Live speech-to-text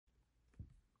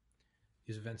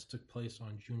These events took place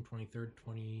on June 23rd,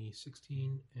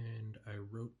 2016, and I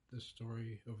wrote this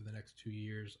story over the next 2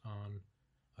 years on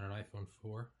an iPhone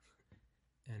 4.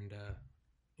 And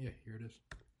here it is.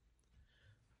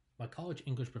 My college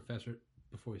English professor,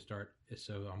 before we start,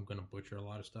 so I'm going to butcher a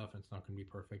lot of stuff, and it's not going to be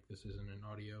perfect. This isn't an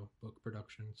audio book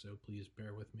production, so please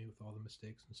bear with me with all the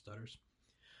mistakes and stutters.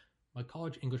 My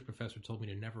college English professor told me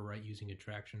to never write using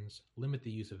attractions, limit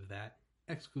the use of that,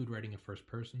 exclude writing in first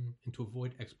person, and to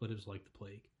avoid expletives like the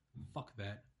plague. Fuck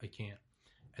that, I can't.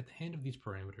 At the hand of these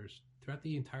parameters, throughout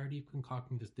the entirety of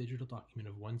concocting this digital document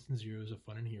of ones and zeros of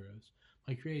fun and heroes,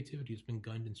 my creativity has been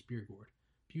gunned and spear-gored,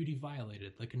 beauty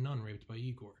violated like a nun raped by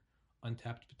Igor,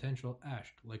 untapped potential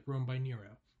ashed like Rome by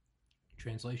Nero.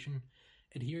 Translation: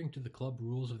 adhering to the club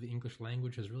rules of the English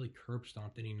language has really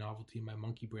curb-stomped any novelty my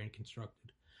monkey brain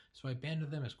constructed, so I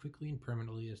abandoned them as quickly and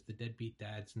permanently as the deadbeat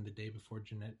dads in the days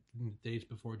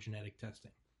before genetic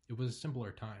testing. It was a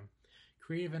simpler time.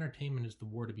 Creative entertainment is the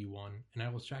war to be won, and I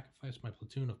will sacrifice my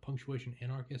platoon of punctuation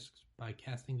anarchists by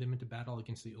casting them into battle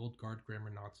against the old guard grammar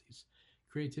Nazis.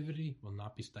 Creativity will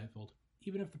not be stifled,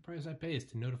 even if the price I pay is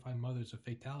to notify mothers of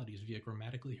fatalities via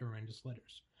grammatically horrendous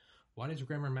letters. Why does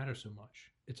grammar matter so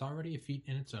much? It's already a feat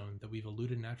in its own that we've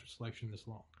eluded natural selection this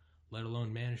long, let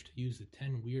alone managed to use the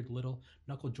 10 weird little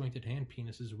knuckle-jointed hand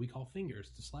penises we call fingers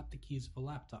to slap the keys of a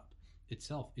laptop,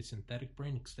 itself a synthetic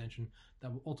brain extension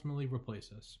that will ultimately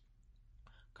replace us.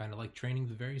 Kind of like training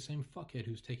the very same fuckhead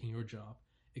who's taking your job,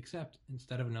 except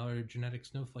instead of another genetic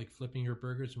snowflake flipping your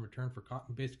burgers in return for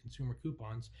cotton-based consumer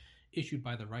coupons issued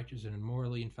by the righteous and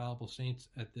morally infallible saints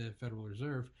at the Federal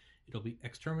Reserve, it'll be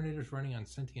exterminators running on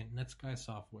sentient NetSky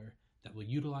software that will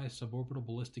utilize suborbital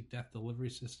ballistic death delivery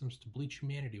systems to bleach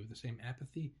humanity with the same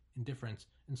apathy, indifference,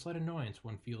 and slight annoyance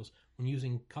one feels when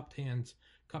using cupped hands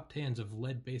of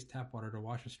lead-based tap water to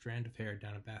wash a strand of hair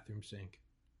down a bathroom sink.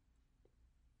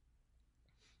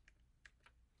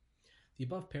 The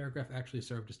above paragraph actually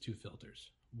served as two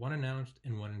filters, one announced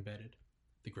and one embedded.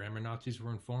 The grammar Nazis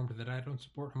were informed that I don't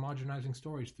support homogenizing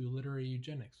stories through literary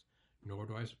eugenics, nor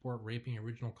do I support raping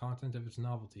original content of its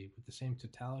novelty with the same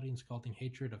totality and scalding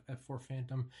hatred of F-4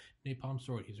 Phantom napalm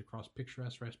sorties across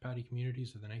picturesque rice paddy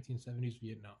communities of the 1970s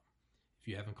Vietnam. If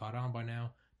you haven't caught on by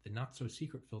now, the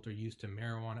not-so-secret filter used to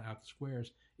marijuana out the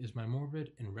squares is my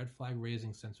morbid and red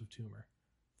flag-raising sense of tumor.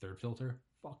 Third filter,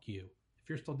 fuck you. If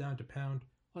you're still down to pound,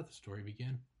 let the story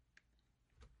begin.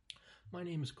 My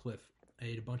name is CLYF. I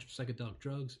ate a bunch of psychedelic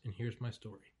drugs, and here's my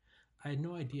story. I had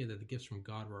no idea that the gifts from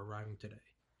God were arriving today.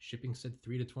 Shipping said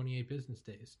 3 to 28 business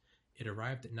days. It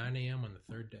arrived at 9 a.m. on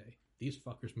the third day. These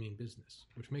fuckers mean business,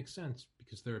 which makes sense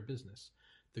because they're a business.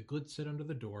 The goods sit under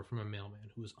the door from a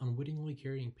mailman who was unwittingly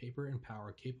carrying paper and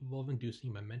power capable of inducing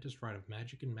a momentous ride of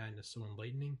magic and madness so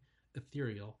enlightening,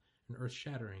 ethereal, and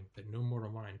earth-shattering that no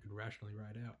mortal mind could rationally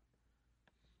ride out.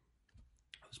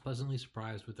 I was pleasantly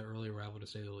surprised with the early arrival, to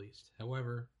say the least.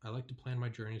 However, I like to plan my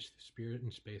journeys through spirit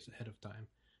and space ahead of time.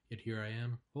 Yet here I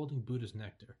am, holding Buddha's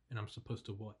nectar, and I'm supposed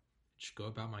to what? Just go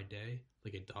about my day,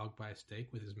 like a dog by a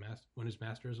stake with when his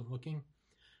master isn't looking?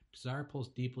 Desire pulls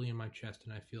deeply in my chest,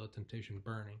 and I feel a temptation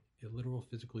burning, a literal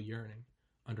physical yearning,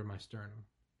 under my sternum.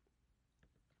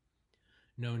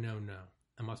 No.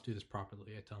 I must do this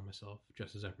properly, I tell myself,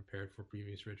 just as I prepared for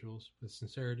previous rituals, with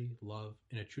sincerity, love,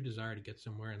 and a true desire to get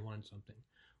somewhere and learn something.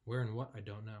 Where and what, I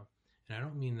don't know. And I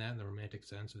don't mean that in the romantic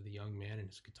sense of the young man and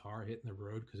his guitar hitting the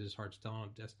road because his heart's telling him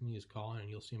destiny is calling and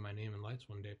you'll see my name in lights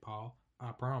one day, Paul.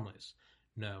 I promise.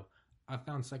 No, I've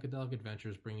found psychedelic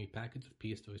adventures bringing packets of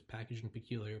peace to his packaged in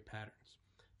peculiar patterns.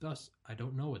 Thus, I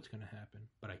don't know what's going to happen,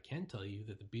 but I can tell you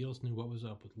that the Beatles knew what was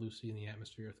up with Lucy in the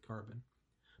atmosphere with carbon.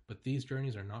 But these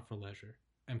journeys are not for leisure.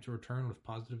 I am to return with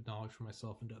positive knowledge for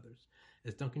myself and others.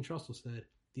 As Duncan Trussell said,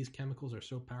 these chemicals are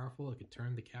so powerful it could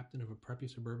turn the captain of a preppy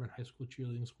suburban high school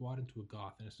cheerleading squad into a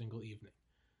goth in a single evening.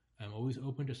 I am always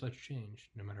open to such change,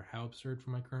 no matter how absurd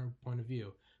from my current point of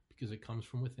view, because it comes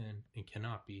from within and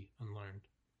cannot be unlearned.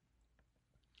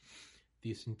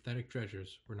 These synthetic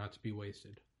treasures were not to be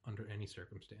wasted under any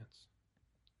circumstance.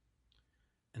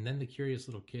 And then the curious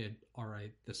little kid,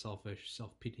 alright, the selfish,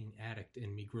 self-pitying addict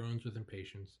in me groans with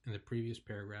impatience, and the previous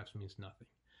paragraphs means nothing.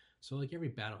 So like every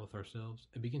battle with ourselves,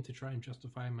 I begin to try and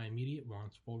justify my immediate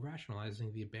wants while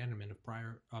rationalizing the abandonment of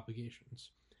prior obligations.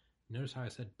 Notice how I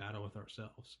said battle with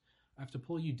ourselves. I have to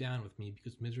pull you down with me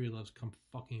because misery loves come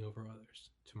fucking over others.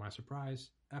 To my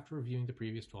surprise, after reviewing the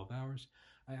previous 12 hours,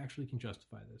 I actually can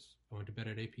justify this. I went to bed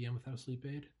at 8 p.m. without a sleep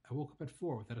aid. I woke up at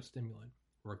 4 without a stimulant.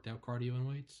 Worked out cardio and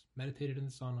weights, meditated in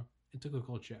the sauna, and took a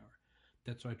cold shower.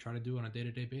 That's what I try to do on a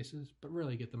day-to-day basis, but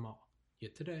rarely get them all.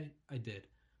 Yet today, I did.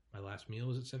 My last meal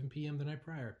was at 7 p.m. the night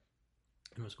prior,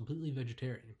 and was completely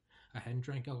vegetarian. I hadn't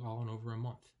drank alcohol in over a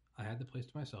month. I had the place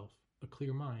to myself, a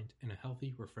clear mind, and a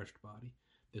healthy, refreshed body.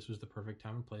 This was the perfect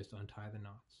time and place to untie the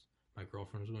knots. My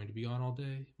girlfriend was going to be gone all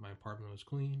day. My apartment was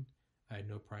clean. I had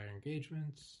no prior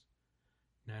engagements.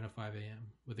 9:05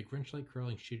 a.m. With a Grinch-like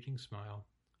curling, shitting smile,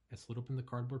 I slid open the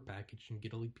cardboard package and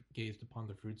giddily gazed upon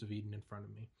the fruits of Eden in front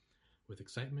of me. With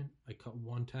excitement, I cut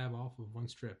one tab off of one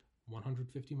strip,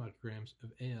 150 micrograms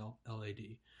of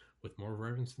AL-LAD. With more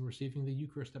reverence than receiving the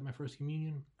Eucharist at my first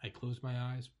communion, I closed my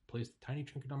eyes, placed the tiny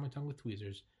trinket on my tongue with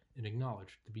tweezers, and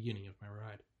acknowledged the beginning of my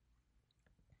ride.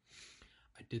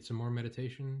 I did some more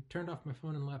meditation, turned off my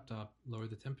phone and laptop, lowered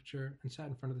the temperature, and sat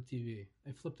in front of the TV.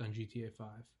 I flipped on GTA 5.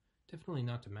 Definitely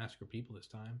not to massacre people this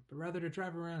time, but rather to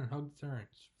drive around and hug the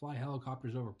turrets, fly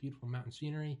helicopters over beautiful mountain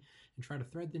scenery, and try to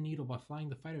thread the needle by flying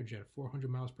the fighter jet at 400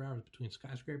 miles per hour between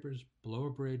skyscrapers, below a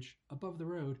bridge, above the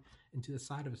road, and to the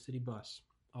side of a city bus,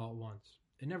 all at once.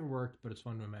 It never worked, but it's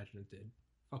fun to imagine it did.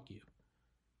 Fuck you.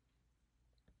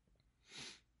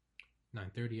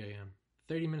 9:30 a.m.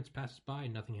 30 minutes passes by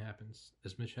and nothing happens.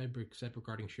 As Mitch Hedberg said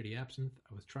regarding shitty absinthe,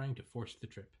 I was trying to force the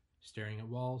trip. Staring at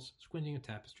walls, squinting at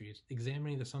tapestries,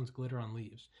 examining the sun's glitter on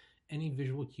leaves, any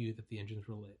visual cue that the engines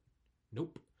were lit.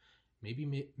 Nope.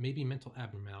 Maybe mental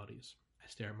abnormalities. I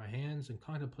stare at my hands and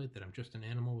contemplate that I'm just an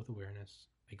animal with awareness.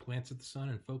 I glance at the sun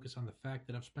and focus on the fact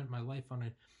that I've spent my entire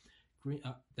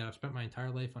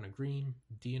life on a green,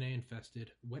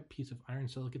 DNA-infested, wet piece of iron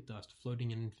silicate dust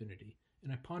floating in infinity,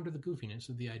 and I ponder the goofiness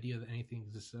of the idea that anything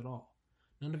exists at all.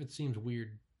 None of it seems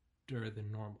weirder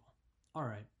than normal. All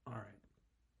right.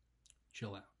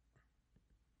 Chill out.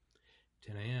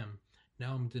 10 a.m.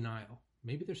 Now I'm in denial.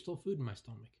 Maybe there's still food in my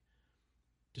stomach.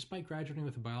 Despite graduating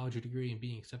with a biology degree and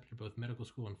being accepted to both medical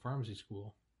school and pharmacy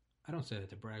school, I don't say that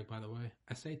to brag, by the way.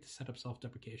 I say it to set up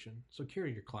self-deprecation, so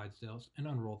carry your Clydesdales and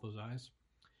unroll those eyes.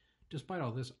 Despite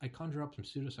all this, I conjure up some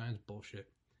pseudoscience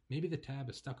bullshit. Maybe the tab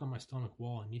is stuck on my stomach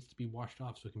wall and needs to be washed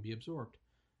off so it can be absorbed.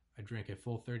 I drank a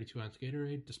full 32-ounce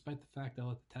Gatorade, despite the fact I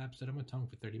let the tab sit on my tongue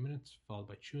for 30 minutes, followed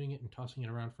by chewing it and tossing it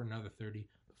around for another 30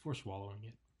 before swallowing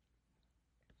it.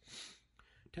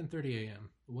 10:30 a.m.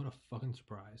 What a fucking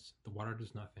surprise. The water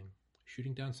does nothing.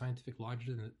 Shooting down scientific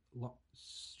logic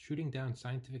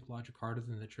harder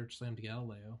than the church slammed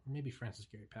Galileo, or maybe Francis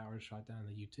Gary Powers shot down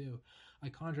the U-2, I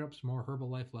conjure up some more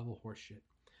Herbalife level horseshit.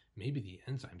 Maybe the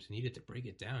enzymes needed to break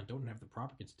it down don't have the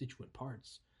proper constituent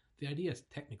parts. The idea is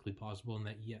technically plausible in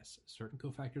that, yes, certain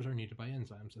cofactors are needed by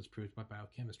enzymes as proved by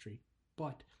biochemistry,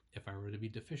 but if I were to be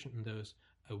deficient in those,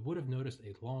 I would have noticed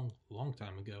a long, long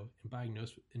time ago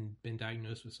and been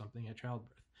diagnosed with something at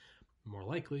childbirth. More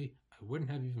likely, I wouldn't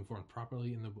have even formed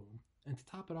properly in the womb. And to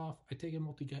top it off, I take a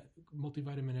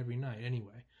multivitamin every night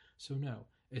anyway, so no,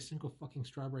 a single fucking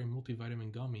strawberry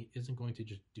multivitamin gummy isn't going to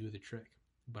just do the trick.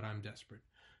 But I'm desperate.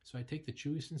 So I take the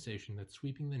chewy sensation that's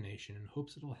sweeping the nation in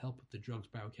hopes it'll help with the drug's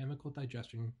biochemical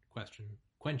digestion,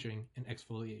 quenching, and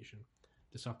exfoliation.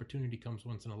 This opportunity comes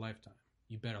once in a lifetime.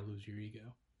 You better lose your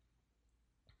ego.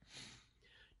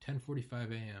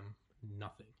 10:45 a.m.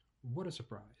 Nothing. What a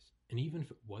surprise. And even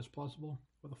if it was plausible,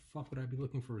 where the fuck would I be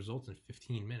looking for results in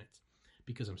 15 minutes?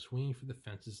 Because I'm swinging for the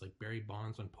fences like Barry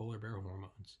Bonds on polar bear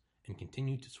hormones. And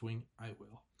continue to swing, I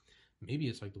will. Maybe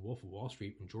it's like the Wolf of Wall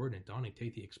Street when Jordan and Donnie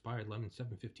take the expired Lemon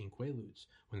 715 Quaaludes.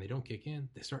 When they don't kick in,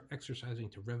 they start exercising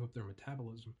to rev up their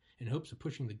metabolism in hopes of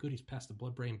pushing the goodies past the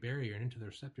blood-brain barrier and into the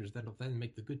receptors that'll then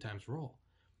make the good times roll.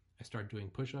 I start doing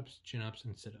push-ups, chin-ups,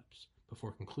 and sit-ups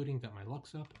before concluding that my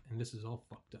luck's up and this is all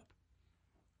fucked up.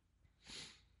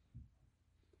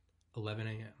 11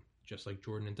 a.m. Just like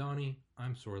Jordan and Donnie,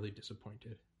 I'm sorely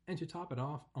disappointed. And to top it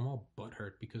off, I'm all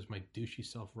butthurt because my douchey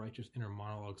self-righteous inner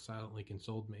monologue silently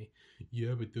consoled me.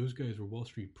 Yeah, but those guys were Wall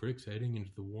Street pricks heading into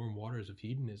the warm waters of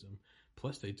hedonism.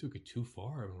 Plus, they took it too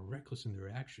far and were reckless in their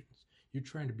actions. You're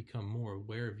trying to become more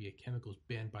aware via chemicals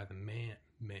banned by the man.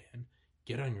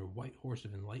 Get on your white horse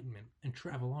of enlightenment and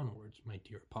travel onwards, my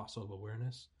dear apostle of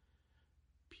awareness.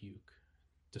 Puke.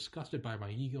 Disgusted by my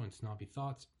ego and snobby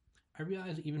thoughts, I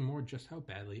realize even more just how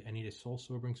badly I need a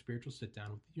soul-sobering spiritual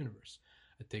sit-down with the universe.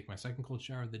 I take my second cold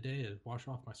shower of the day to wash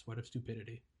off my sweat of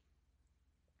stupidity.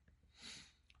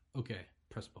 Okay,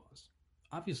 press pause.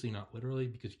 Obviously not literally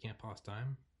because you can't pause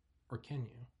time. Or can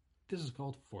you? This is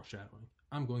called foreshadowing.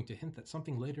 I'm going to hint that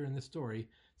sometime later in the story,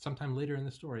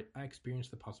 I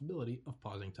experienced the possibility of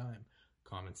pausing time.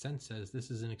 Common sense says this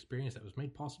is an experience that was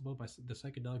made possible by the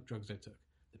psychedelic drugs I took,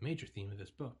 the major theme of this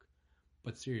book.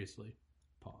 But seriously,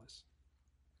 pause.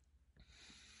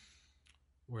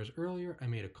 Whereas earlier I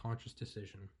made a conscious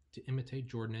decision to imitate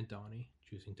Jordan and Donnie,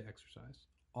 choosing to exercise.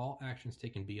 All actions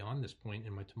taken beyond this point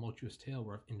in my tumultuous tale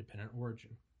were of independent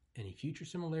origin. Any future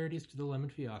similarities to the lemon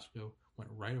fiasco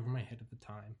went right over my head at the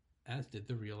time, as did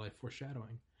the real-life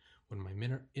foreshadowing. When my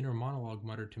inner monologue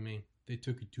muttered to me, "They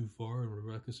took it too far and were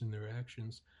reckless in their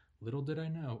actions," little did I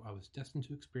know I was destined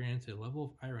to experience a level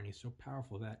of irony so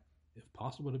powerful that, if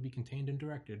possible to be contained and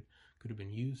directed, could have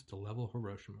been used to level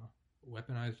Hiroshima.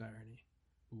 Weaponized irony.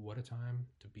 What a time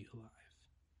to be alive.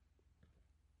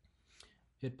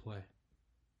 Hit play.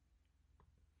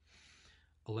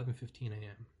 11:15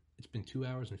 a.m. It's been 2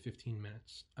 hours and 15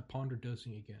 minutes. I ponder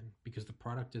dosing again, because the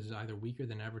product is either weaker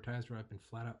than advertised or I've been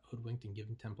flat out hoodwinked and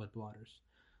given template blotters.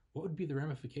 What would be the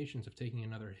ramifications of taking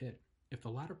another hit? If the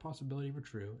latter possibility were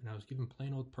true, and I was given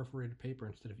plain old perforated paper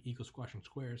instead of eagle squashing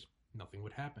squares, nothing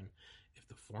would happen. If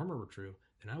the former were true,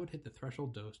 then I would hit the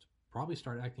threshold dosed, probably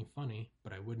start acting funny,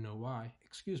 but I wouldn't know why,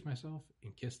 excuse myself,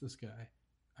 and kiss the sky.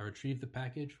 I retrieved the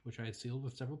package, which I had sealed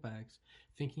with several bags,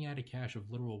 thinking I had a cache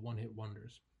of literal one-hit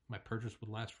wonders. My purchase would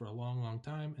last for a long, long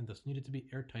time, and thus needed to be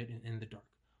airtight and in the dark.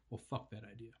 Well, fuck that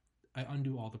idea. I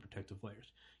undo all the protective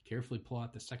layers, carefully pull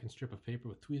out the second strip of paper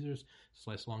with tweezers,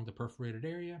 slice along the perforated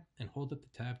area, and hold up the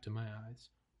tab to my eyes.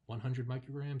 100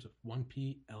 micrograms of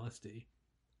 1P LSD.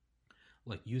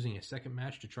 Like using a second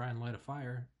match to try and light a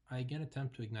fire, I again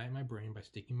attempt to ignite my brain by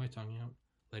sticking my tongue out,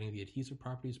 letting the adhesive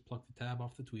properties pluck the tab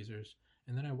off the tweezers,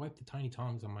 and then I wipe the tiny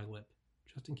tongs on my lip,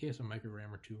 just in case a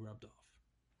microgram or two rubbed off.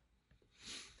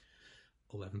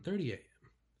 11:30 a.m.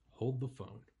 Hold the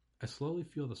phone. I slowly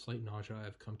feel the slight nausea I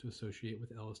have come to associate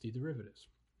with LSD derivatives,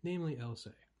 namely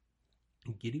LSA.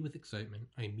 Giddy with excitement,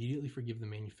 I immediately forgive the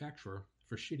manufacturer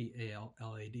for shitty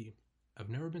AL-LAD. I've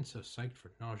never been so psyched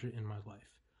for nausea in my life.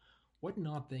 What an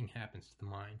odd thing happens to the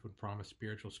mind when promised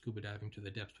spiritual scuba diving to the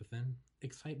depths within?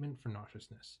 Excitement for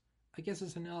nauseousness. I guess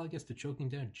it's analogous to choking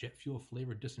down jet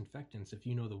fuel-flavored disinfectants if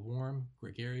you know the warm,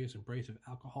 gregarious embrace of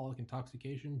alcoholic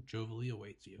intoxication jovially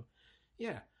awaits you.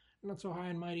 Yeah, not so high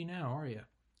and mighty now, are you?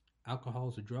 Alcohol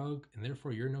is a drug, and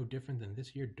therefore you're no different than this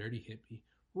here dirty hippie.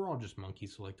 We're all just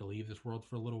monkeys who like to leave this world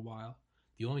for a little while.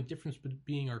 The only difference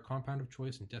being our compound of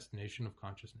choice and destination of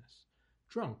consciousness.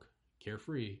 Drunk,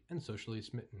 carefree, and socially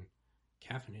smitten.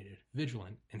 Caffeinated,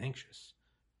 vigilant, and anxious.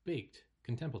 Baked,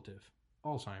 contemplative,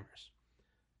 Alzheimer's.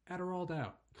 Adderalled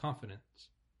out, confidence,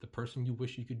 the person you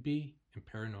wish you could be, and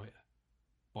paranoia.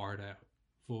 Barred out,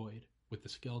 void, with the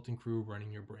skeleton crew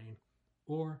running your brain.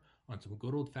 Or, on some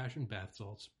good old-fashioned bath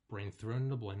salts, brain thrown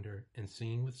in a blender, and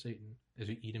singing with Satan as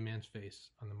you eat a man's face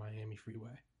on the Miami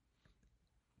freeway.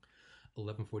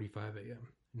 11:45 a.m.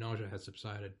 Nausea has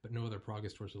subsided, but no other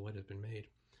progress towards the light has been made.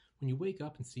 When you wake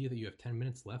up and see that you have 10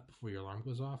 minutes left before your alarm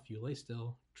goes off, you lay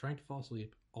still, trying to fall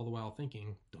asleep, all the while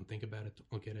thinking, don't think about it,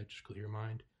 don't look at it, just clear your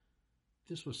mind.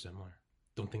 This was similar.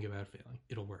 Don't think about failing.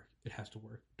 It'll work. It has to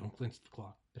work. Don't glance at the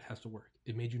clock. It has to work.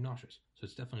 It made you nauseous, so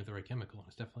it's definitely the right chemical, and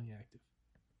it's definitely active.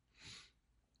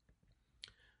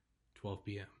 12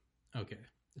 p.m. Okay,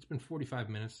 it's been 45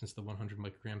 minutes since the 100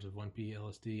 micrograms of 1P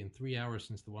LSD and 3 hours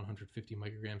since the 150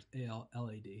 micrograms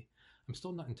AL-LAD. I'm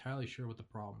still not entirely sure what the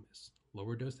problem is.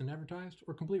 Lower dose than advertised,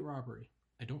 or complete robbery?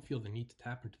 I don't feel the need to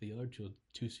tap into the other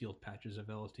two sealed patches of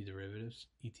LSD derivatives,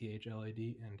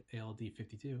 ETH-LAD and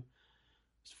ALD-52,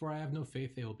 for I have no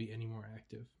faith they will be any more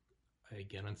active. I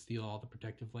again unseal all the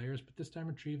protective layers, but this time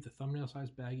retrieve the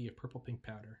thumbnail-sized baggie of purple-pink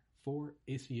powder,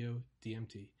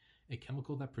 4-ACO-DMT, a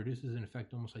chemical that produces an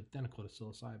effect almost identical to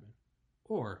psilocybin.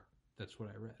 Or, that's what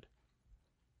I read.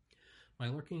 My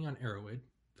lurking on Aeroid,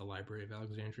 the Library of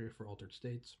Alexandria for Altered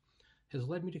States, has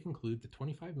led me to conclude that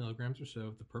 25 milligrams or so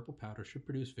of the purple powder should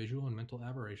produce visual and mental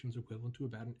aberrations equivalent to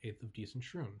about an eighth of decent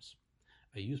shrooms.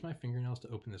 I use my fingernails to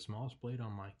open the smallest blade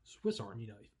on my Swiss Army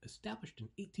knife, established in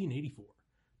 1884.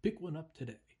 Pick one up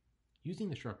today. Using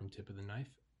the sharpened tip of the knife,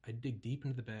 I dig deep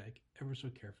into the bag, ever so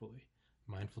carefully,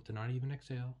 mindful to not even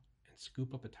exhale, and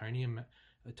scoop up a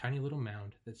tiny little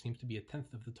mound that seems to be a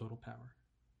tenth of the total power.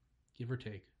 Give or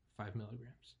take 5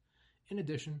 milligrams. In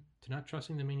addition to not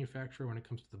trusting the manufacturer when it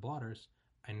comes to the blotters,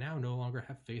 I now no longer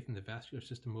have faith in the vascular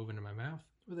system moving in my mouth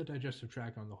or the digestive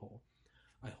tract on the whole.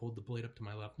 I hold the blade up to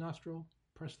my left nostril,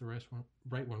 press the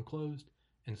right one closed,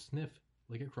 and sniff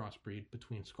like a crossbreed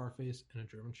between Scarface and a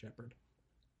German Shepherd.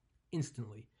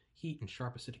 Instantly, heat and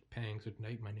sharp acidic pangs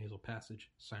ignite my nasal passage,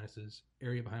 sinuses,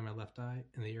 area behind my left eye,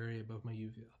 and the area above my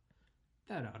uvula.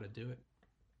 That ought to do it.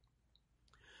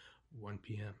 1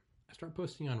 p.m. I start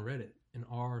posting on Reddit and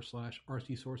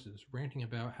r/RC sources, ranting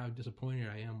about how disappointed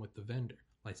I am with the vendor,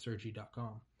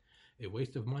 Lysergy.com. A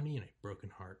waste of money and a broken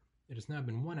heart. It has now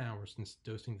been 1 hour since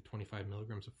dosing the 25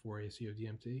 milligrams of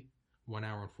 4-ACO-DMT, 1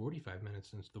 hour and 45 minutes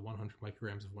since the 100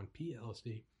 micrograms of 1P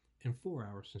LSD, and 4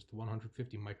 hours since the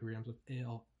 150 micrograms of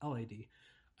AL-LAD.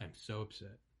 I am so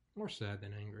upset. More sad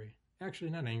than angry.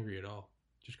 Actually, not angry at all.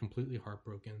 Just completely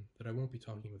heartbroken that I won't be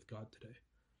talking with God today.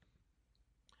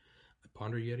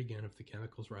 ponder yet again if the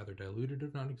chemicals were either diluted or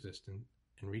non-existent,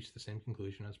 and reach the same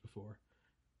conclusion as before.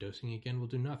 Dosing again will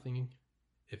do nothing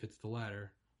if it's the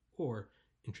latter, or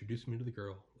introduce me to the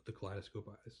girl with the kaleidoscope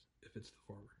eyes if it's the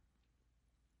former.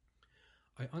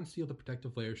 I unseal the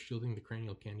protective layer shielding the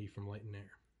cranial candy from light and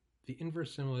air. The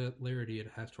inverse similarity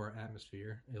it has to our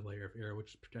atmosphere, a layer of air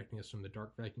which is protecting us from the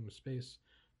dark vacuum of space,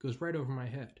 goes right over my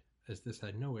head, as this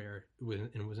had no air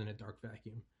and was in a dark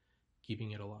vacuum,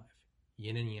 keeping it alive.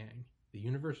 Yin and yang. The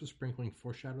universe was sprinkling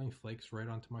foreshadowing flakes right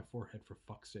onto my forehead for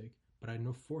fuck's sake, but I had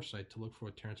no foresight to look for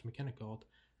what Terence McKenna called,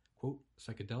 quote,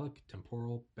 psychedelic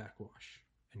temporal backwash,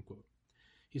 end quote.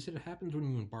 He said it happens when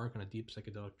you embark on a deep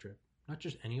psychedelic trip. Not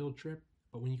just any old trip,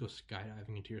 but when you go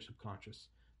skydiving into your subconscious.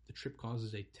 The trip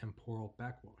causes a temporal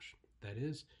backwash. That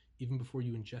is, even before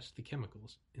you ingest the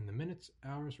chemicals, in the minutes,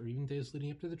 hours, or even days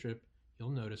leading up to the trip, you'll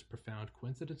notice profound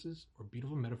coincidences or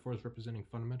beautiful metaphors representing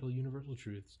fundamental universal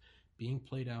truths being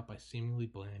played out by seemingly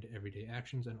bland everyday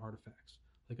actions and artifacts,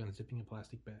 like unzipping a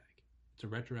plastic bag. It's a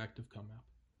retroactive come-up.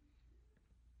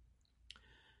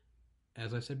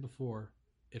 As I said before,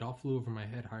 it all flew over my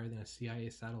head higher than a CIA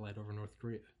satellite over North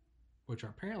Korea, which are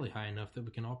apparently high enough that we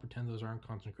can all pretend those aren't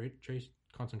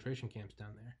concentration camps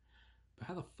down there. But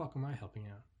how the fuck am I helping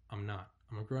out? I'm not.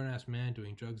 I'm a grown-ass man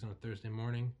doing drugs on a Thursday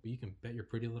morning, but you can bet your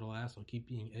pretty little ass I'll keep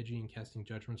being edgy and casting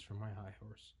judgments from my high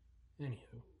horse.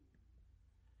 Anywho.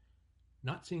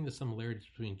 Not seeing the similarities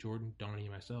between Jordan, Donnie,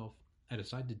 and myself, I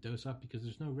decided to dose up because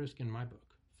there's no risk in my book.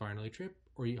 Finally trip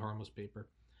or eat harmless paper.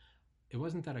 It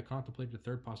wasn't that I contemplated a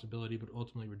third possibility but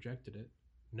ultimately rejected it.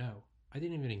 No, I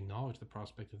didn't even acknowledge the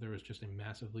prospect that there was just a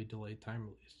massively delayed time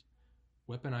release.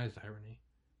 Weaponized irony.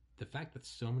 The fact that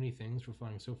so many things were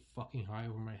flying so fucking high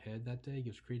over my head that day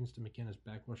gives credence to McKenna's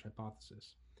backwash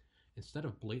hypothesis. Instead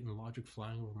of blatant logic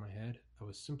flying over my head, I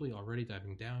was simply already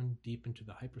diving down deep into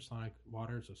the hypersonic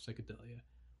waters of psychedelia,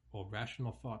 while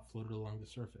rational thought floated along the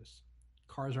surface.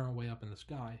 Cars aren't way up in the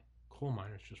sky, coal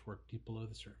miners just work deep below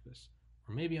the surface.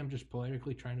 Or maybe I'm just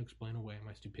poetically trying to explain away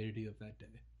my stupidity of that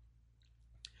day.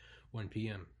 1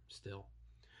 p.m. Still.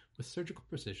 With surgical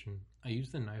precision, I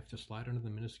used the knife to slide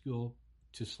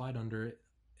under it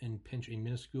and pinch a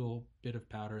minuscule bit of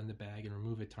powder in the bag and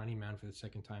remove a tiny mound for the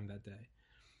second time that day.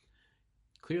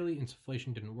 Clearly,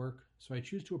 insufflation didn't work, so I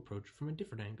choose to approach it from a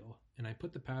different angle, and I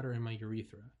put the powder in my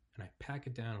urethra, and I pack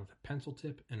it down with a pencil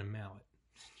tip and a mallet.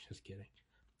 Just kidding.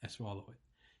 I swallow it.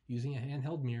 Using a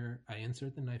handheld mirror, I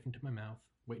insert the knife into my mouth,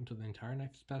 wait until the entire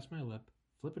knife is past my lip,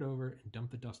 flip it over, and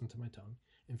dump the dust into my tongue,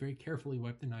 and very carefully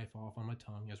wipe the knife off on my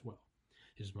tongue as well.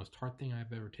 It is the most tart thing I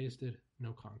have ever tasted,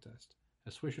 no contest. I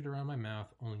swish it around my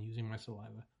mouth, only using my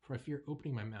saliva, for I fear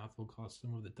opening my mouth will cause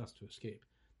some of the dust to escape.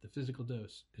 The physical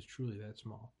dose is truly that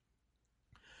small.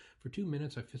 For 2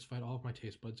 minutes, I fistfight all of my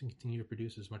taste buds and continue to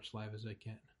produce as much saliva as I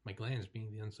can, my glands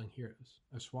being the unsung heroes.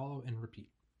 I swallow and repeat.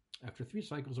 After 3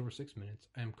 cycles over 6 minutes,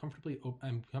 I am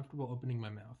comfortable opening my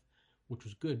mouth, which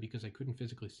was good because I couldn't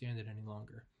physically stand it any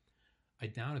longer. I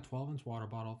down a 12-ounce water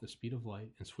bottle at the speed of light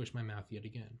and swish my mouth yet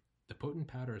again. The potent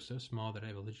powder is so small that I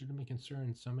have a legitimate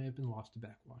concern some may have been lost to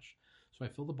backwash, so I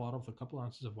fill the bottle with a couple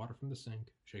ounces of water from the sink,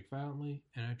 shake violently,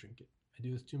 and I drink it. I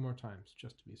do this 2 more times,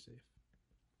 just to be safe.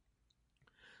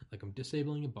 Like I'm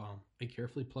disabling a bomb, I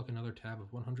carefully pluck another tab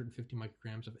of 150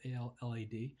 micrograms of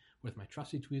AL-LAD with my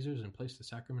trusty tweezers and place the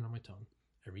sacrament on my tongue.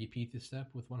 I repeat this step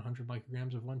with 100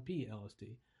 micrograms of 1P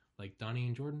LSD. Like Donnie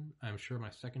and Jordan, I am sure my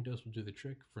second dose will do the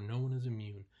trick, for no one is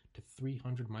immune to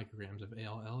 300 micrograms of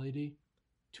AL-LAD,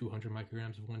 200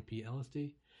 micrograms of 1P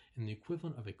LSD, and the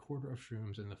equivalent of a quarter of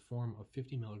shrooms in the form of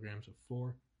 50 milligrams of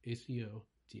 4-ACO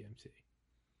DMT.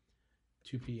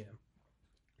 2 p.m.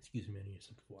 Excuse me, I need a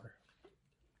sip of water.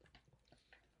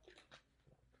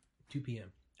 2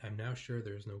 p.m. I'm now sure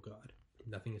there is no God.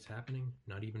 Nothing is happening,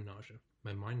 not even nausea.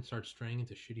 My mind starts straying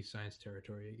into shitty science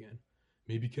territory again.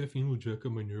 Maybe caffeine will jack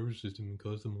up my nervous system and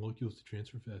cause the molecules to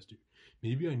transfer faster.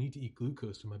 Maybe I need to eat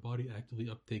glucose so my body actively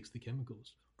uptakes the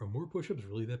chemicals. Are more push-ups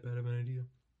really that bad of an idea?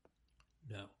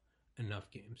 No. Enough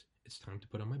games. It's time to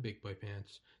put on my big boy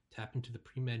pants, tap into the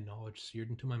pre-med knowledge seared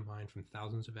into my mind from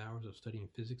thousands of hours of studying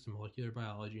physics and molecular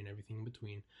biology and everything in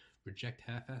between, reject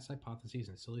half-ass hypotheses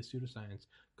and silly pseudoscience,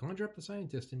 conjure up the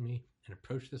scientist in me, and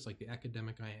approach this like the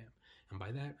academic I am. And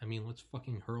by that, I mean let's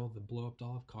fucking hurl the blow-up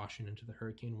doll of caution into the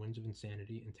hurricane winds of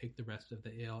insanity and take the rest of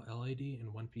the AL-LAD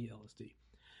and 1P LSD.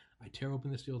 I tear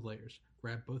open the sealed layers,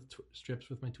 grab both strips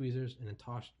with my tweezers, and then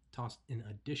toss an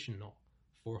additional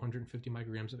 450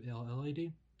 micrograms of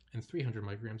AL-LAD and 300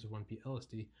 micrograms of 1P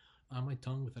LSD on my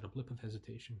tongue without a blip of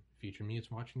hesitation. Future me is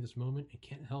watching this moment and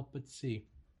can't help but see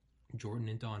Jordan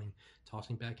and Donnie,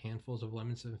 tossing back handfuls of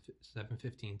lemon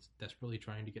 715s, desperately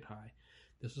trying to get high.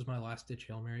 This was my last-ditch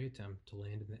Hail Mary attempt to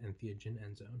land in the entheogen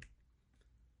end zone.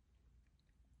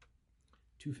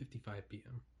 2:55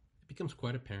 p.m. It becomes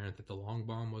quite apparent that the long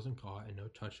bomb wasn't caught and no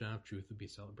touchdown of truth would be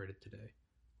celebrated today.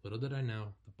 Little did I know,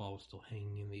 the ball was still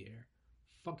hanging in the air.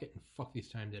 Fuck it and fuck these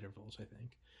timed intervals, I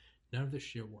think. None of this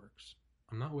shit works.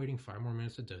 I'm not waiting 5 more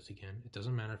minutes to dose again. It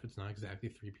doesn't matter if it's not exactly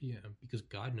 3 p.m., because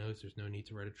God knows there's no need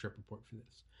to write a trip report for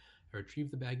this. I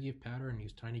retrieve the baggie of powder and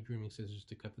use tiny grooming scissors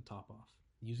to cut the top off.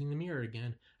 Using the mirror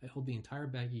again, I hold the entire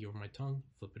baggie over my tongue,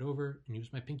 flip it over, and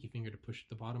use my pinky finger to push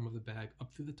the bottom of the bag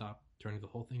up through the top, turning the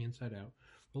whole thing inside out,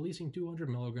 releasing 200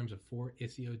 milligrams of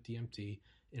 4-ACO-DMT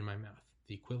in my mouth,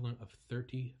 the equivalent of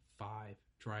 35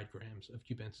 dried grams of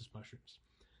cubensis mushrooms.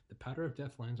 The powder of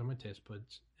death lands on my taste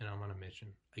buds, and I'm on a mission.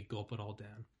 I gulp it all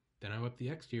down. Then I wipe the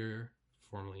exterior,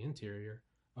 formerly interior,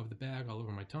 of the bag all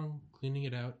over my tongue, cleaning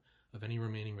it out of any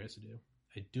remaining residue.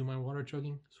 I do my water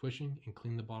chugging, swishing, and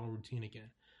clean the bottle routine again.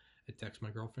 I text my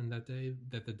girlfriend that day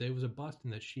that the day was a bust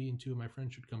and that she and 2 of my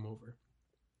friends should come over.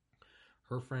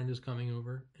 Her friend is coming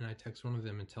over, and I text one of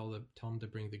them and tell him to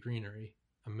bring the greenery,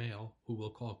 a male who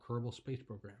we'll call Kerbal Space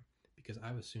Program, because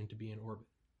I was soon to be in orbit.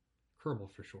 Kerbal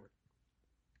for short.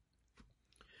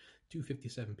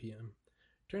 2:57 p.m.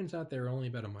 Turns out they were only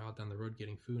about a mile down the road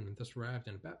getting food and thus arrived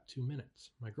in about 2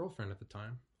 minutes. My girlfriend at the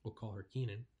time, we'll call her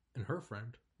Keenan, and her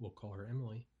friend, we'll call her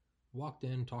Emily, walked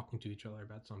in talking to each other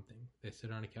about something. They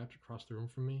sit on a couch across the room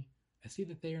from me. I see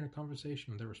that they are in a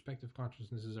conversation and their respective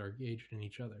consciousnesses are engaged in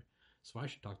each other, so I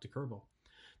should talk to Kerbal.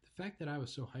 The fact that I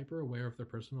was so hyper-aware of their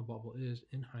personal bubble is,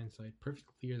 in hindsight,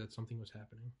 perfectly clear that something was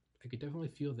happening. I could definitely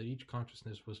feel that each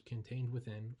consciousness was contained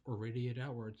within, or radiated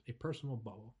outwards, a personal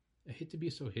bubble. I hate to be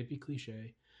so hippie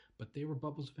cliche, but they were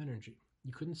bubbles of energy.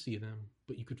 You couldn't see them,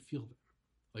 but you could feel them.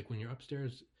 Like when you're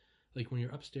upstairs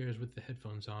with the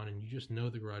headphones on and you just know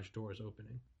the garage door is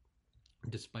opening,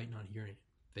 despite not hearing it.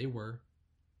 They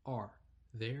are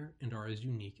there and are as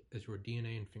unique as your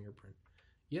DNA and fingerprint.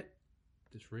 Yet,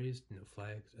 this raised no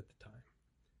flags at the time.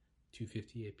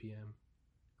 2:58 p.m.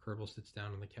 Kerbal sits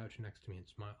down on the couch next to me and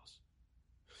smiles.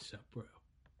 Sup, bro?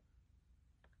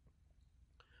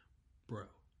 Bro.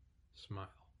 Smile.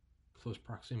 Close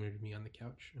proximity to me on the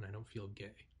couch, and I don't feel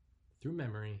gay. Through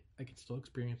memory, I can still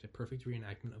experience a perfect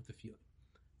reenactment of the feeling.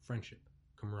 Friendship,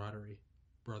 camaraderie,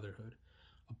 brotherhood,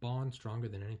 a bond stronger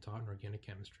than any taught in organic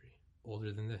chemistry,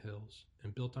 older than the hills,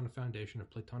 and built on a foundation of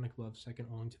platonic love second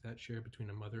only to that shared between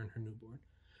a mother and her newborn.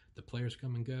 The players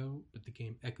come and go, but the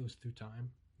game echoes through time.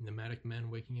 Nomadic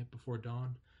men waking up before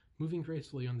dawn, moving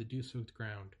gracefully on the dew-soaked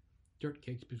ground, dirt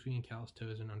cakes between calloused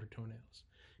toes and under toenails.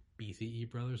 BCE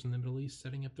brothers in the Middle East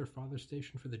setting up their father's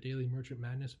station for the daily merchant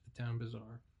madness of the town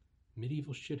bazaar.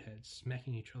 Medieval shitheads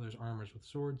smacking each other's armors with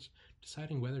swords,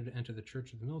 deciding whether to enter the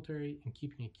church or the military, and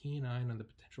keeping a keen eye on the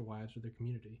potential wives of their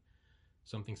community.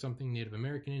 Something Native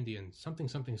American Indians, something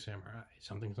samurai,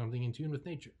 something in tune with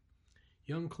nature.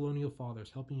 Young colonial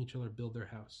fathers helping each other build their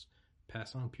house,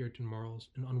 pass on Puritan morals,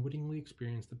 and unwittingly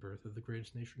experience the birth of the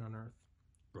greatest nation on earth.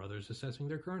 Brothers assessing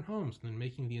their current homes and then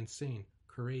making the insane,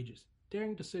 courageous,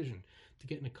 daring decision to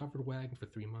get in a covered wagon for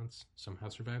 3 months, somehow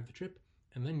survive the trip,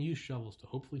 and then use shovels to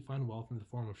hopefully find wealth in the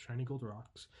form of shiny gold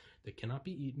rocks that cannot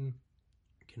be eaten,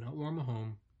 cannot warm a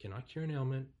home, cannot cure an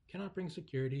ailment, cannot bring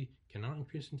security, cannot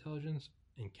increase intelligence,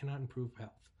 and cannot improve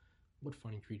health. What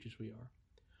funny creatures we are.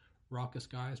 Raucous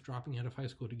guys dropping out of high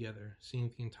school together,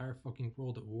 seeing the entire fucking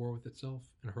world at war with itself,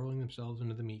 and hurling themselves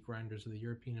into the meat grinders of the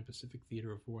European and Pacific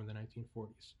theater of war in the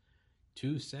 1940s.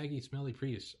 2 saggy, smelly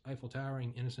priests,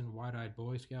 Eiffel-towering, innocent, wide-eyed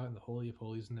Boy Scout in the Holy of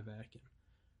Holies in the Vatican.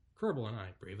 Kerbal and I,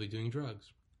 bravely doing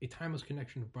drugs. A timeless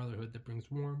connection of brotherhood that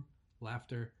brings warmth,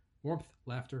 laughter,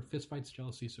 fistfights,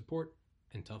 jealousy, support,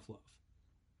 and tough love.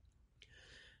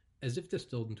 As if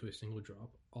distilled into a single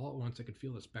drop, all at once I could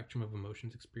feel the spectrum of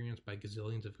emotions experienced by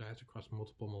gazillions of guys across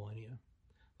multiple millennia.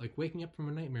 Like waking up from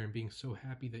a nightmare and being so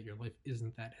happy that your life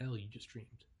isn't that hell you just dreamed.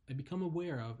 I become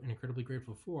aware of, and incredibly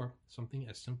grateful for, something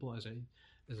as simple as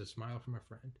a smile from a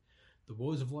friend. The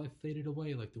woes of life faded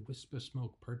away like the wisp of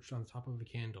smoke perched on the top of a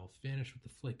candle, vanished with the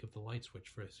flick of the light switch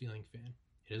for a ceiling fan.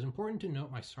 It is important to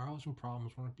note my sorrows and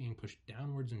problems weren't being pushed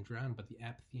downwards and drowned by the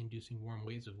apathy-inducing warm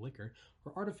waves of liquor,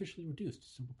 or artificially reduced to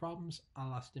simple problems a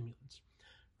la stimulants.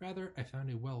 Rather, I found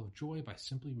a well of joy by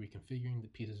simply reconfiguring the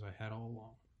pieces I had all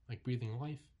along, like breathing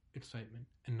life, excitement,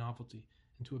 and novelty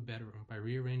into a bedroom by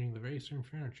rearranging the very same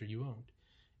furniture you owned.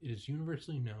 It is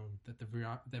universally known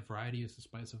that variety is the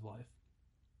spice of life.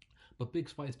 But Big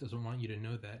Spice doesn't want you to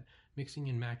know that mixing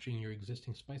and matching your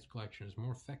existing spice collection is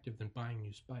more effective than buying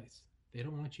new spice. They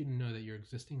don't want you to know that your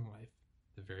existing life,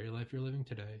 the very life you're living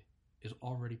today, is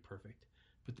already perfect,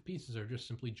 but the pieces are just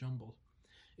simply jumbled.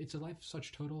 It's a life of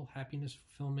such total happiness,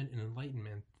 fulfillment, and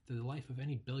enlightenment that the life of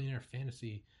any billionaire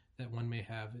fantasy that one may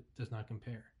have it does not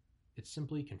compare. It's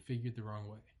simply configured the wrong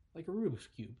way, like a Rubik's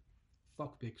Cube.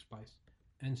 Fuck Big Spice.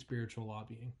 And spiritual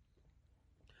lobbying.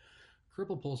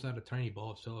 Kerbal pulls out a tiny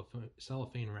ball of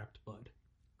cellophane-wrapped bud.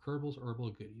 Kerbal's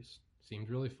herbal goodies.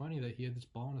 Seemed really funny that he had this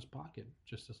ball in his pocket,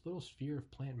 just this little sphere of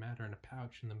plant matter in a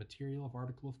pouch and the material of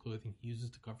article of clothing he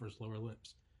uses to cover his lower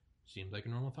limbs. Seemed like a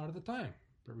normal thought at the time,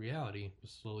 but reality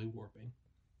was slowly warping.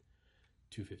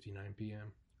 2:59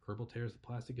 p.m. Kerbal tears the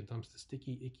plastic and dumps the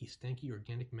sticky, icky, stanky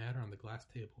organic matter on the glass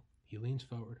table. He leans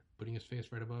forward, putting his face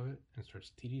right above it, and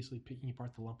starts tediously picking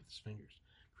apart the lump with his fingers,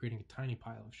 creating a tiny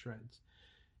pile of shreds.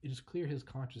 It is clear his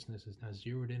consciousness is now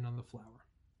zeroed in on the flower.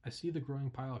 I see the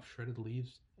growing pile of shredded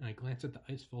leaves, and I glance at the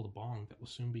ice-filled bong that will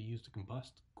soon be used to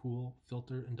combust, cool,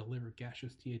 filter, and deliver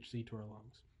gaseous THC to our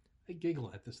lungs. I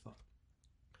giggle at this thought.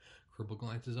 Kerbal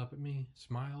glances up at me,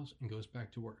 smiles, and goes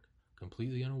back to work,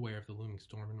 completely unaware of the looming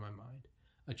storm in my mind.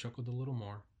 I chuckled a little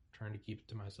more, trying to keep it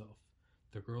to myself.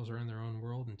 The girls are in their own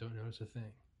world and don't notice a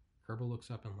thing. Kerbal looks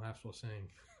up and laughs while saying,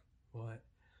 "What?"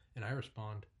 And I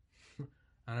respond,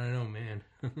 "I don't know, man."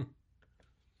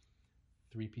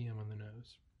 3 p.m. on the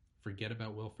nose. Forget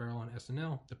about Will Ferrell on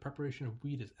SNL. The preparation of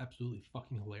weed is absolutely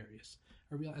fucking hilarious.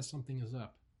 I realize something is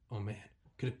up. Oh man,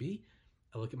 could it be?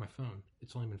 I look at my phone.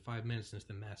 It's only been 5 minutes since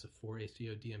the massive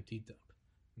 4-ACO DMT dump.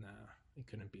 Nah, it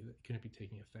couldn't be. It couldn't be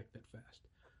taking effect that fast.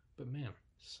 But man,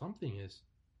 something is.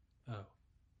 Oh,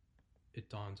 it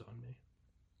dawns on me.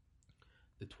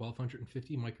 The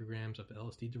 1,250 micrograms of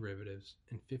LSD derivatives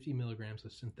and 50 milligrams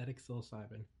of synthetic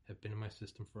psilocybin have been in my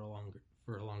system for a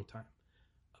long time.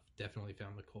 I've definitely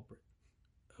found the culprit.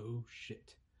 Oh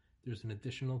shit. There's an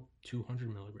additional 200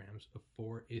 milligrams of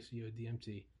 4-ACO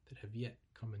DMT that have yet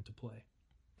come into play.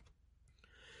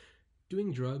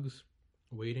 Doing drugs,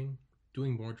 waiting,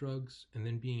 doing more drugs, and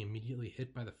then being immediately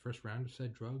hit by the first round of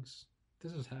said drugs,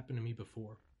 this has happened to me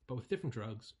before, but with different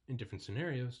drugs, in different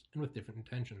scenarios, and with different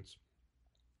intentions.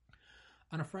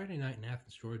 On a Friday night in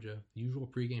Athens, Georgia, the usual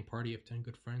pregame party of 10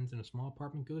 good friends in a small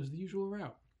apartment goes the usual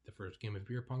route. The first game of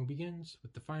beer pong begins,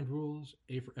 with defined rules,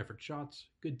 A for effort shots,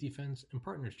 good defense, and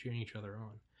partners cheering each other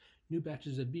on. New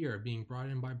batches of beer are being brought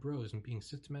in by bros and being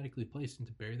systematically placed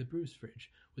into Bury the Brews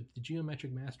fridge, with the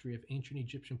geometric mastery of ancient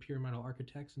Egyptian pyramidal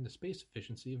architects and the space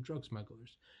efficiency of drug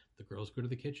smugglers. The girls go to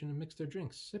the kitchen and mix their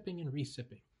drinks, sipping and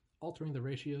re-sipping, altering the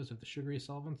ratios of the sugary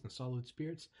solvents and solid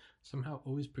spirits, somehow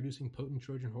always producing potent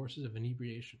Trojan horses of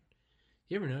inebriation.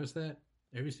 You ever notice that?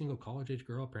 Every single college-age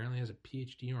girl apparently has a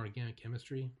PhD in organic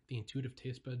chemistry, the intuitive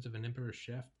taste buds of an emperor's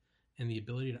chef, and the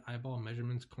ability to eyeball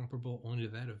measurements comparable only to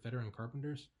that of veteran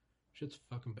carpenters. Shit's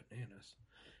fucking bananas.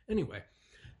 Anyway,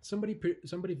 somebody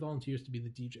volunteers to be the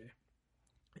DJ.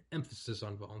 Emphasis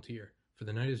on volunteer. For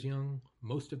the night is young,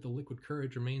 most of the liquid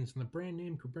courage remains in the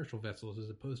brand-name commercial vessels as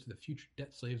opposed to the future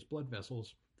debt slaves' blood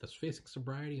vessels, thus facing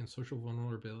sobriety and social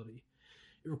vulnerability.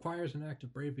 It requires an act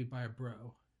of bravery by a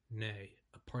bro, nay,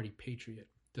 a party patriot,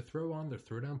 to throw on their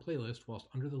throwdown playlist whilst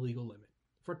under the legal limit.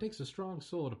 For it takes a strong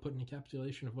soul to put an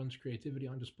encapsulation of one's creativity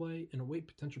on display and await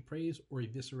potential praise or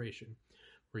evisceration,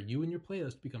 where you and your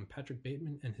playlist become Patrick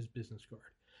Bateman and his business card.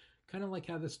 Kind of like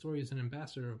how this story is an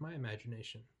ambassador of my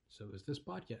imagination, so is this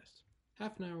podcast.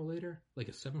 Half an hour later, like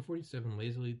a 747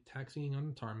 lazily taxiing on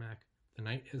the tarmac, the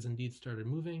night has indeed started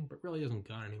moving, but really hasn't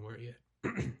gone anywhere yet.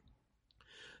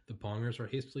 The pongers are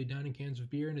hastily downing cans of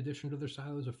beer in addition to their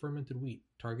silos of fermented wheat,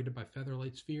 targeted by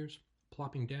feather-light spheres,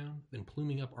 plopping down, then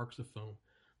pluming up arcs of foam,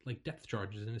 like depth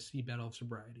charges in a sea battle of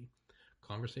sobriety.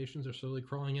 Conversations are slowly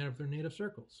crawling out of their native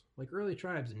circles, like early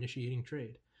tribes initiating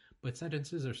trade, but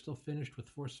sentences are still finished with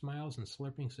forced smiles and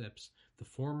slurping sips, the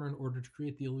former in order to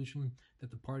create the illusion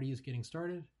that the party is getting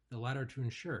started, the latter to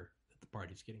ensure that the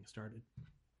party is getting started.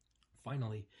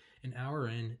 Finally, an hour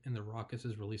in, and the raucous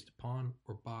is released upon,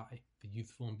 or by, the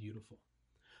youthful and beautiful.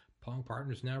 Pong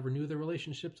partners now renew their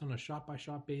relationships on a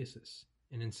shot-by-shot basis.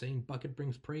 An insane bucket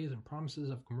brings praise and promises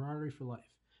of camaraderie for life.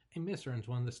 A miss earns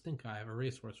one the stink eye of a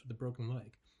racehorse with a broken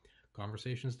leg.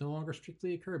 Conversations no longer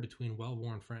strictly occur between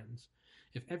well-worn friends.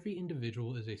 If every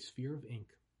individual is a sphere of ink,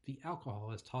 the alcohol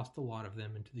has tossed a lot of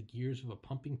them into the gears of a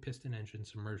pumping piston engine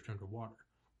submerged underwater,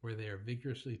 where they are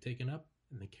vigorously taken up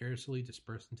and then carelessly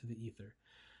dispersed into the ether.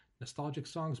 Nostalgic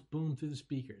songs boom through the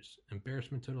speakers,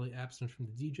 embarrassment totally absent from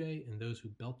the DJ and those who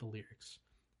belt the lyrics.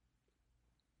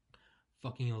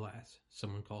 Fucking alas,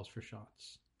 someone calls for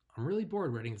shots. I'm really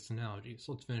bored writing this analogy,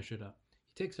 so let's finish it up.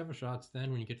 You take several shots,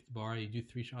 then when you get to the bar, you do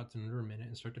 3 shots in under a minute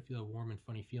and start to feel a warm and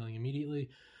funny feeling immediately.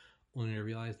 only to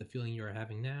realize the feeling you are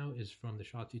having now is from the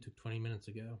shots you took 20 minutes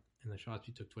ago, and the shots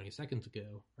you took 20 seconds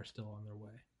ago are still on their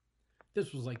way.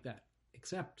 This was like that,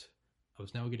 except I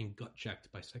was now getting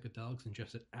gut-checked by psychedelics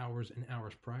ingested hours and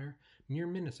hours prior, mere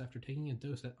minutes after taking a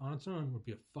dose that on its own would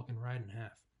be a fucking ride and a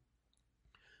half.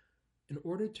 In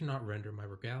order to not render my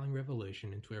regaling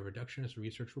revelation into a reductionist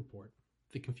research report,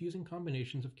 the confusing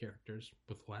combinations of characters,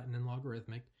 both Latin and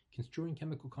logarithmic, construing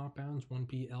chemical compounds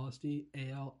 1P LSD,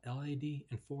 AL, LAD,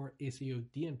 and 4-ACO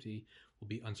DMT will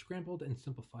be unscrambled and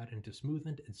simplified into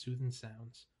smoothened and soothened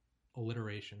sounds.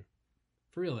 Alliteration.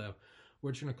 For real though,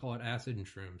 we're just going to call it acid and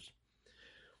shrooms.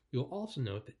 We will also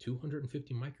note that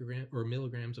 250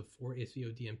 milligrams of 4-ACO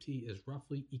DMT is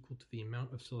roughly equal to the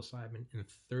amount of psilocybin in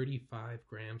 35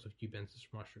 grams of cubensis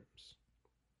mushrooms.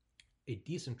 A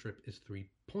decent trip is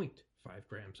 3.5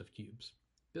 grams of cubes.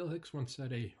 Bill Hicks once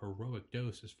said a heroic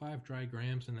dose is 5 dry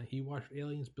grams and that he watched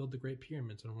aliens build the Great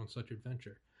Pyramids on one such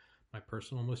adventure. My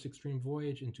personal most extreme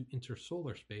voyage into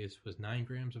intersolar space was 9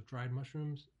 grams of dried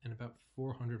mushrooms and about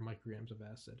 400 micrograms of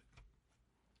acid.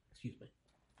 Excuse me.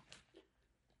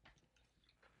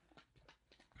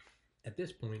 At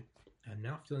this point, I'm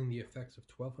now feeling the effects of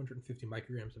 1,250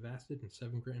 micrograms of acid and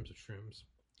 7 grams of shrooms,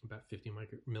 about 50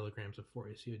 milligrams of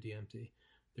 4-ACO DMT.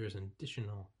 There is an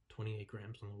additional 28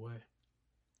 grams on the way.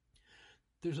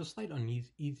 There's a slight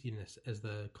uneasiness as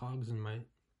the cogs in my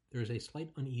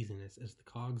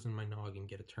noggin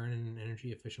get a turn and an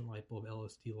energy-efficient light bulb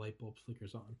LSD light bulb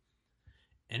flickers on.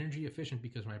 Energy efficient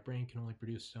because my brain can only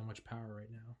produce so much power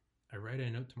right now. I write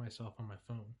a note to myself on my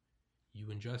phone. You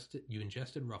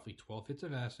ingested roughly 12 hits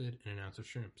of acid and an ounce of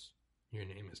shrooms. Your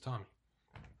name is Tommy.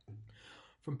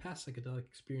 From past psychedelic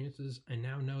experiences, I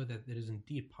now know that it is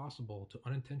indeed possible to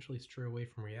unintentionally stray away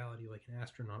from reality like an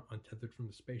astronaut untethered from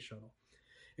the space shuttle.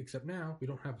 Except now, we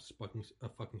don't have a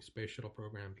fucking space shuttle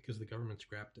program because the government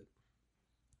scrapped it.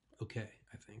 Okay,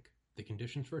 I think. The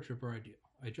conditions for a trip are ideal.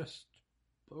 I just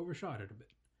overshot it a bit.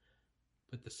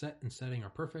 But the set and setting are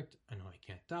perfect. I know I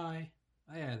can't die.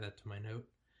 I add that to my note.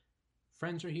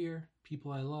 Friends are here,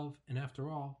 people I love, and after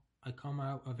all, I come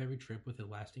out of every trip with a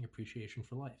lasting appreciation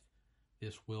for life.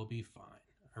 This will be fine.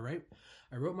 Alright?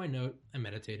 I wrote my note, I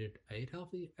meditated, I ate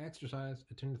healthy, I exercised,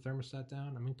 I turned the thermostat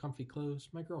down, I'm in comfy clothes,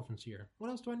 my girlfriend's here. What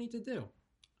else do I need to do?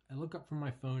 I look up from my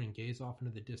phone and gaze off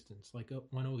into the distance, like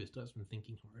one always does when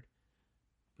thinking hard.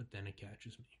 But then it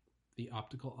catches me. The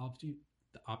optical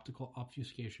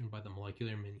obfuscation by the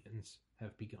molecular minions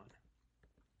have begun.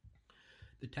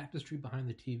 The tapestry behind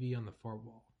the TV on the far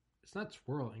wall. It's not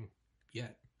swirling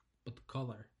yet, but the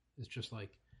color is just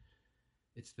like,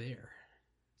 it's there.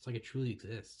 It's like it truly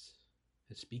exists.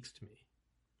 It speaks to me.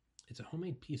 It's a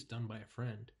homemade piece done by a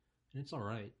friend, and it's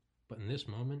alright, but in this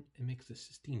moment, it makes the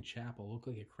Sistine Chapel look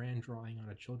like a crayon drawing on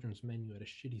a children's menu at a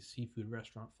shitty seafood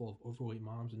restaurant full of overweight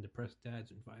moms and depressed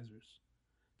dads in visors.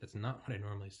 That's not what I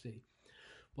normally see.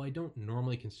 Well, I don't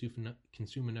normally consume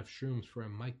enough shrooms for a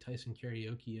Mike Tyson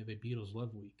karaoke of a Beatles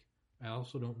Love Week. I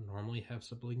also don't normally have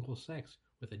sublingual sex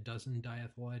with a dozen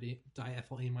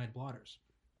diethylamide blotters.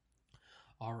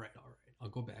 Alright, I'll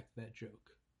go back to that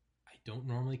joke. I don't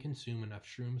normally consume enough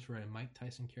shrooms for a Mike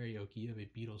Tyson karaoke of a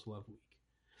Beatles Love Week.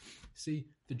 See,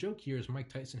 the joke here is Mike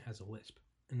Tyson has a lisp,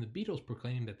 and the Beatles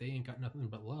proclaim that they ain't got nothing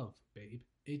but love, babe,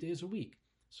 8 days a week.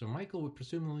 So Michael would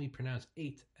presumably pronounce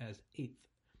 8 as 8th.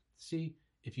 See,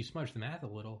 if you smudge the math a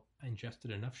little, I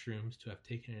ingested enough shrooms to have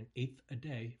taken an 1/8 a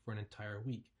day for an entire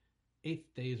week.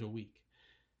 8 days a week.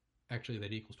 Actually,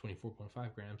 that equals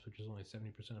 24.5 grams, which is only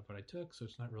 70% of what I took, so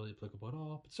it's not really applicable at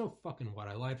all. But so fucking what?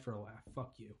 I lied for a laugh.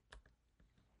 Fuck you.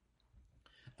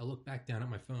 I look back down at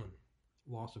my phone.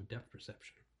 Loss of depth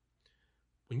perception.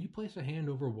 When you place a hand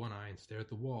over one eye and stare at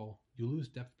the wall, you lose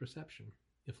depth perception.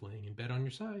 If laying in bed on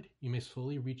your side, you may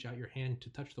slowly reach out your hand to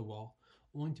touch the wall,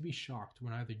 only to be shocked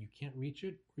when either you can't reach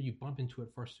it or you bump into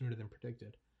it far sooner than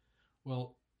predicted.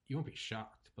 Well, you won't be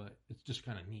shocked, but it's just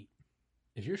kind of neat.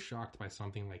 If you're shocked by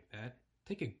something like that,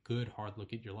 take a good hard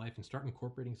look at your life and start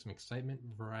incorporating some excitement,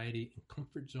 variety, and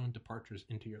comfort zone departures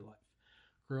into your life.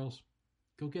 Girls,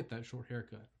 go get that short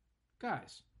haircut.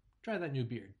 Guys, try that new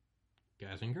beard.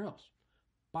 Guys and girls,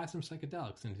 buy some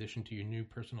psychedelics in addition to your new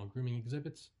personal grooming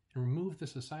exhibits, and remove the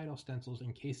societal stencils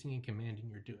encasing and commanding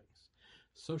your doings.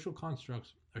 Social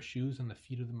constructs are shoes on the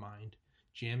feet of the mind,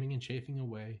 jamming and chafing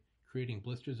away, creating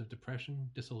blisters of depression,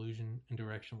 disillusion, and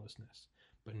directionlessness.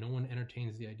 But no one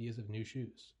entertains the ideas of new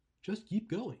shoes. Just keep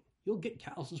going. You'll get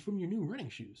calluses from your new running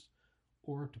shoes.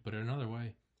 Or, to put it another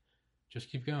way, just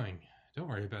keep going. Don't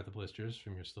worry about the blisters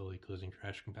from your slowly closing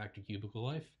trash compactor cubicle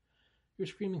life. Your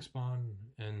screaming spawn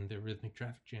and the rhythmic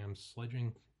traffic jams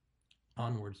sledging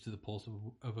onwards to the pulse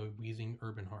of a wheezing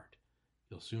urban heart.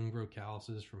 You'll soon grow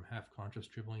calluses from half-conscious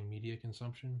dribbling media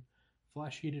consumption,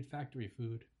 flash-heated factory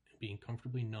food, and being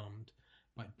comfortably numbed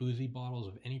by boozy bottles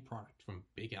of any product from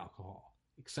big alcohol,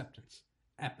 acceptance,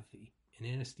 apathy, and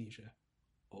anesthesia.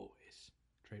 Always.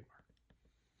 Trademark.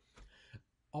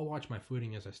 I'll watch my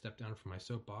footing as I step down from my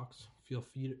soapbox. Feel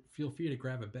free to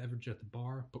grab a beverage at the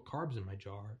bar, put carbs in my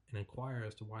jar, and inquire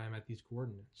as to why I'm at these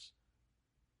coordinates.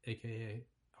 AKA,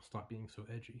 I'll stop being so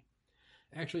edgy.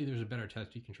 Actually, there's a better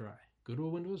test you can try. Go to a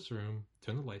windowless room,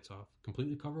 turn the lights off,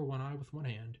 completely cover one eye with one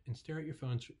hand, and stare at your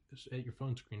phone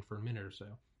screen for a minute or so.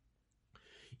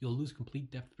 You'll lose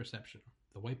complete depth perception.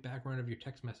 The white background of your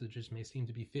text messages may seem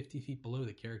to be 50 feet below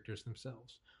the characters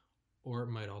themselves, or it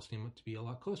might all seem to be a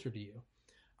lot closer to you.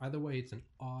 Either way, it's an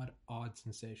odd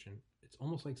sensation. It's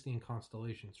almost like seeing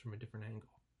constellations from a different angle.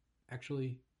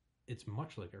 Actually, it's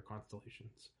much like our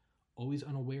constellations. Always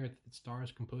unaware that the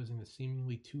stars composing the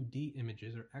seemingly 2D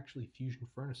images are actually fusion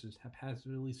furnaces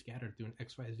haphazardly scattered through an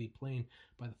XYZ plane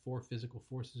by the four physical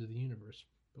forces of the universe.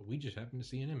 But we just happen to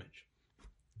see an image.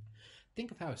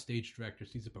 Think of how a stage director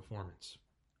sees a performance.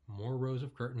 More rows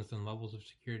of curtains than levels of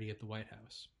security at the White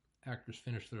House. Actors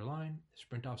finish their line,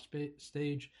 sprint off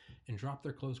stage, and drop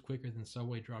their clothes quicker than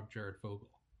Subway dropped Jared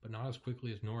Fogle, but not as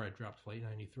quickly as NORAD dropped Flight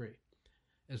 93.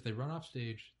 As they run off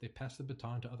stage, they pass the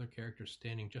baton to other characters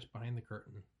standing just behind the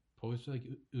curtain, posed like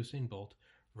Usain Bolt,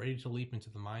 ready to leap into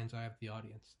the mind's eye of the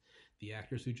audience. The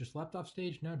actors who just leapt off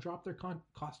stage now drop their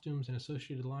costumes and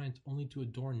associated lines only to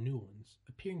adorn new ones,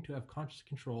 appearing to have conscious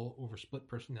control over split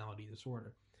personality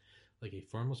disorder. Like a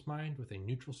formless mind with a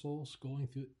neutral soul scrolling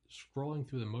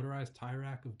through the motorized tie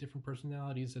rack of different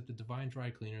personalities at the divine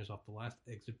dry cleaners off the last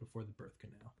exit before the birth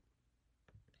canal.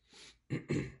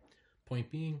 Point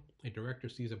being, a director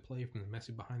sees a play from the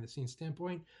messy behind-the-scenes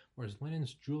standpoint, whereas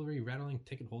Lenin's jewelry-rattling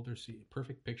ticket holders see a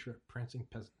perfect picture of prancing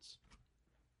peasants.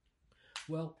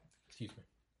 Well, excuse me.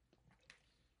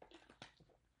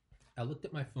 I looked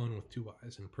at my phone with two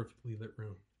eyes in a perfectly lit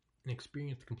room, and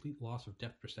experienced complete loss of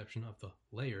depth perception of the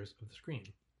layers of the screen.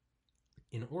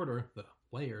 In order, the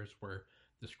layers were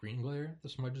the screen glare, the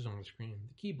smudges on the screen,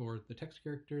 the keyboard, the text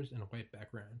characters, and a white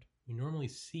background. We normally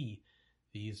see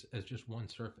these as just one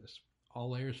surface, all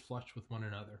layers flushed with one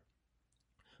another.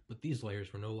 But these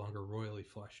layers were no longer royally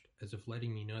flushed, as if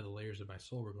letting me know the layers of my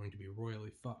soul were going to be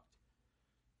royally fucked.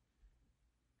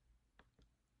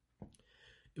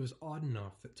 It was odd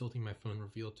enough that tilting my phone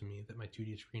revealed to me that my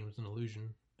 2D screen was an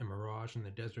illusion, a mirage in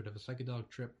the desert of a psychedelic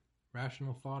trip,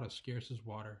 rational thought as scarce as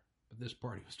water, but this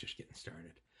party was just getting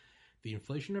started. The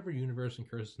inflation of our universe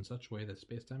occurs in such a way that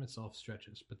space-time itself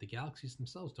stretches, but the galaxies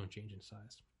themselves don't change in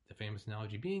size. The famous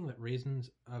analogy being that raisins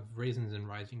in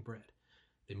rising bread.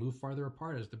 They move farther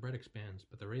apart as the bread expands,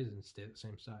 but the raisins stay the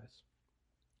same size.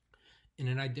 In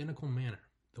an identical manner,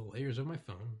 the layers of my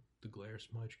phone, the glare,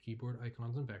 smudge, keyboard,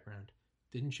 icons, and background,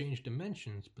 didn't change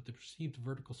dimensions, but the perceived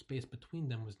vertical space between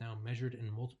them was now measured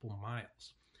in multiple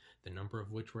miles, the number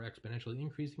of which were exponentially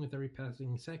increasing with every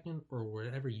passing second or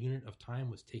whatever unit of time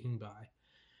was ticking by.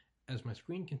 As my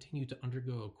screen continued to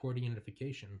undergo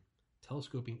accordionification,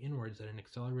 telescoping inwards at an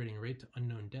accelerating rate to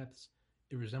unknown depths,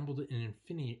 it resembled an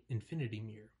infinity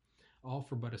mirror, all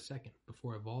for but a second,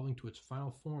 before evolving to its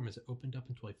final form as it opened up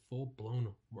into a full-blown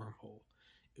wormhole.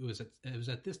 It was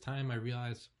at this time I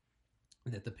realized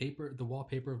that the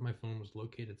wallpaper of my phone was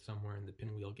located somewhere in the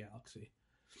Pinwheel Galaxy.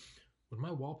 Would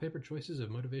my wallpaper choices of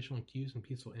motivational cues and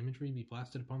peaceful imagery be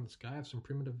blasted upon the sky of some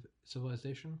primitive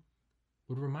civilization?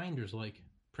 Would reminders like,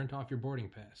 print off your boarding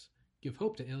pass, give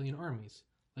hope to alien armies,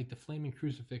 like the flaming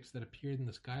crucifix that appeared in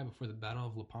the sky before the Battle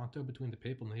of Lepanto between the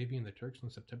Papal Navy and the Turks on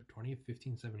September 20th,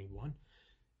 1571?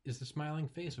 Is the smiling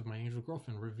face of my angel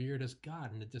girlfriend revered as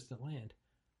God in a distant land?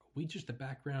 Are we just the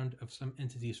background of some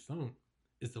entity's phone?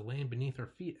 Is the land beneath our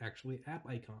feet actually app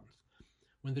icons?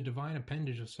 When the divine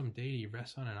appendage of some deity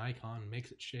rests on an icon,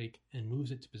 makes it shake, and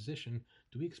moves it to position,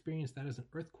 do we experience that as an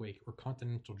earthquake or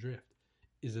continental drift?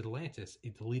 Is Atlantis a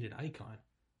deleted icon?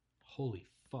 Holy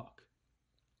fuck.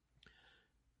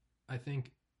 I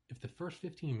think, if the first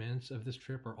 15 minutes of this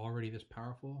trip are already this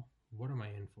powerful, what am I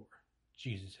in for?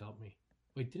 Jesus help me.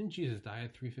 Wait, didn't Jesus die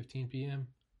at 3:15 p.m.?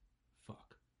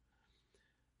 Fuck.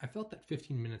 I felt that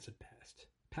 15 minutes had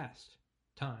passed.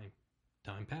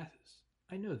 Time passes.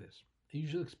 I know this. I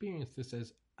usually experience this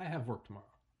as, I have work tomorrow.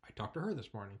 I talked to her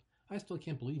this morning. I still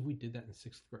can't believe we did that in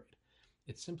 6th grade.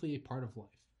 It's simply a part of life,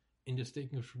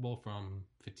 indistinguishable from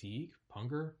fatigue,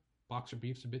 hunger, boxer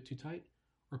briefs a bit too tight,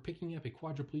 or picking up a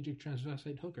quadriplegic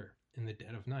transvestite hooker in the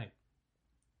dead of night.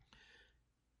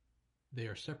 They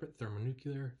are separate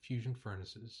thermonuclear fusion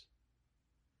furnaces.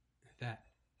 That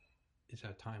is how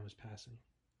time was passing.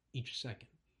 Each second,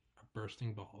 a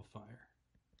bursting ball of fire.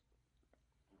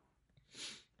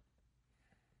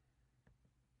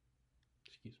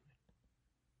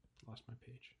 my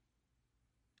page.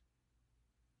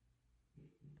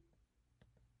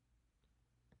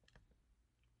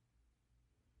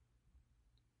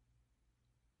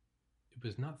 It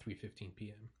was not 3:15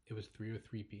 p.m. It was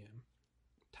 3:03 p.m.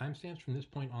 Timestamps from this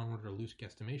point onward are loose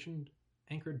guesstimation,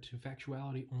 anchored to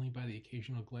factuality only by the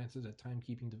occasional glances at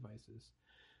timekeeping devices.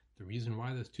 The reason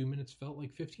why those 2 minutes felt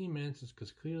like 15 minutes is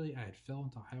because clearly I had fell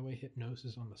into highway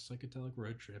hypnosis on the psychedelic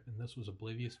road trip, and this was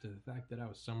oblivious to the fact that I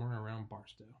was somewhere around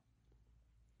Barstow.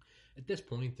 At this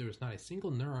point, there was not a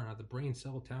single neuron at the brain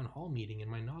cell town hall meeting in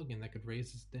my noggin that could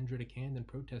raise its dendritic hand in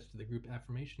protest to the group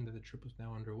affirmation that the trip was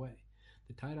now underway.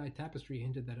 The tie-dye tapestry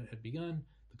hinted that it had begun.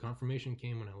 The confirmation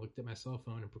came when I looked at my cell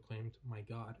phone and proclaimed, "My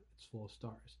God, it's full of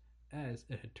stars," as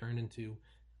it had turned into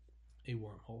a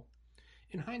wormhole.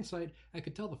 In hindsight, I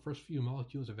could tell the first few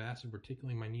molecules of acid were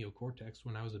tickling my neocortex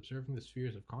when I was observing the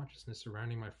spheres of consciousness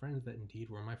surrounding my friends that indeed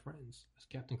were my friends. As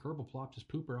Captain Kerbal plopped his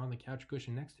pooper on the couch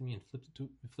cushion next to me and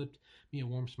flipped me a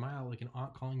warm smile like an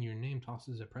aunt calling your name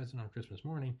tosses a present on Christmas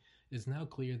morning, it is now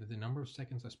clear that the number of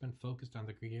seconds I spent focused on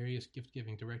the gregarious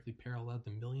gift-giving directly paralleled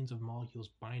the millions of molecules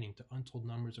binding to untold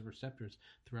numbers of receptors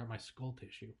throughout my skull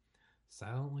tissue.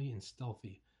 Silently and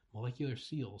stealthy, molecular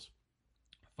seals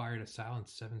fired a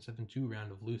silenced 7.72 round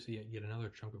of Lucy at yet another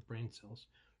chunk of brain cells,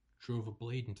 drove a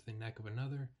blade into the neck of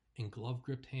another, and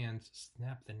glove-gripped hands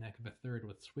snapped the neck of a third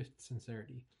with swift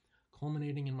sincerity,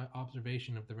 culminating in my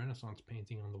observation of the Renaissance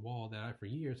painting on the wall that I for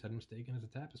years had mistaken as a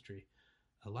tapestry.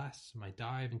 Alas, my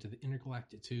dive into the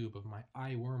intergalactic tube of my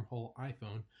wormhole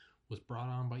iPhone was brought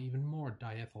on by even more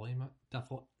diethylamide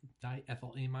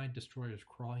destroyers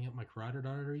crawling up my carotid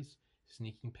arteries,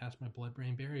 sneaking past my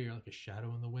blood-brain barrier like a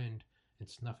shadow in the wind, and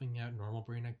snuffing out normal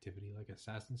brain activity like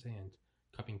assassin's hand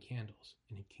cupping candles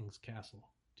in a king's castle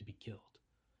to be killed.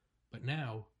 But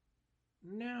now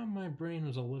my brain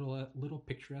was a little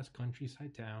picturesque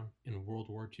countryside town in World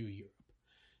War II Europe.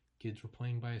 Kids were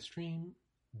playing by a stream.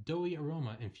 Doughy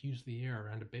aroma infused the air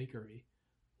around a bakery.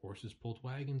 Horses pulled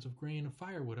wagons of grain and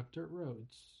firewood up dirt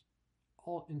roads,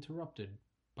 all interrupted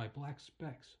by black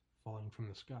specks falling from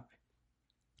the sky.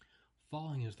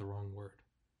 Falling is the wrong word.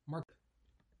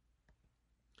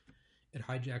 It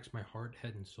hijacks my heart,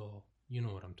 head, and soul. You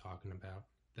know what I'm talking about.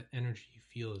 That energy you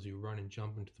feel as you run and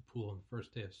jump into the pool on the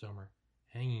first day of summer,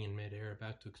 hanging in midair,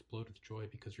 about to explode with joy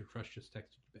because your crush just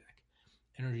texted you back.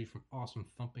 Energy from awesome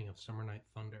thumping of summer night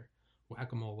thunder.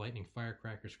 Whack-a-mole lightning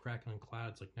firecrackers crackling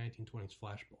clouds like 1920s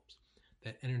flashbulbs.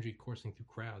 That energy coursing through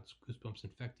crowds, goosebumps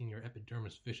infecting your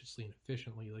epidermis viciously and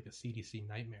efficiently like a CDC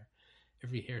nightmare.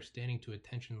 Every hair standing to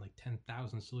attention like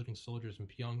 10,000 saluting soldiers in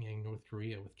Pyongyang, North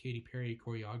Korea, with Katy Perry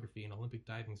choreography and Olympic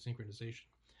diving synchronization.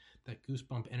 That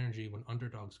goosebump energy when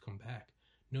underdogs come back.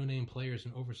 No-name players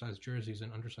in oversized jerseys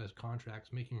and undersized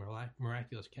contracts making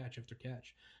miraculous catch after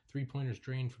catch. Three-pointers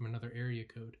drained from another area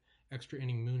code. Extra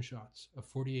inning moonshots. A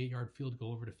 48-yard field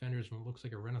goal over defenders in what looks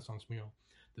like a Renaissance mural.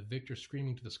 The victor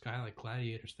screaming to the sky like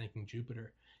gladiators thanking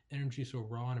Jupiter. Energy so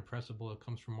raw and oppressible it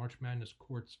comes from March Madness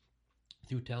courts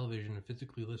through television and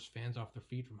physically lifts fans off their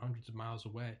feet from hundreds of miles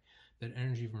away. That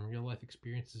energy from real-life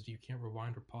experiences you can't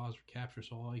rewind or pause or capture,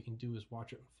 so all you can do is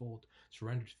watch it unfold,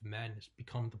 surrender to the madness,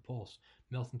 become the pulse,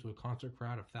 melt into a concert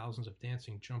crowd of thousands of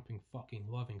dancing, jumping, fucking,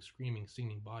 loving, screaming,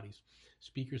 singing bodies,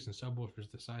 speakers and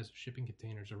subwoofers the size of shipping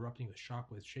containers erupting with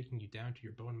shockwaves shaking you down to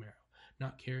your bone marrow,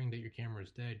 not caring that your camera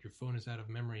is dead, your phone is out of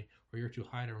memory, or you're too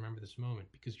high to remember this moment,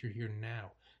 because you're here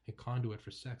now, a conduit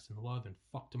for sex and love and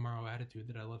fuck tomorrow attitude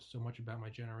that I love so much about my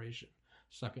generation.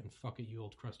 Suck it and fuck it, you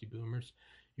old crusty boomers.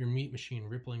 Your meat machine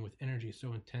rippling with energy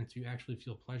so intense you actually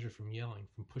feel pleasure from yelling,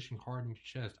 from pushing hard in your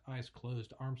chest, eyes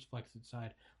closed, arms flexed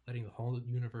inside, letting the whole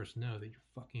universe know that you're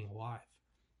fucking alive.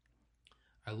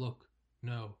 I look,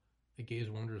 no, I gaze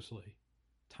wondrously.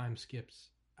 Time skips,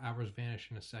 hours vanish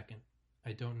in a second.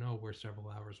 I don't know where several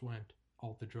hours went.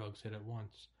 All the drugs hit at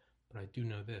once. But I do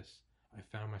know this. I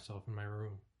found myself in my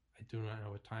room. I do not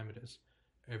know what time it is.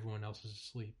 Everyone else is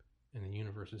asleep, and the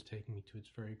universe is taking me to its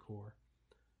very core.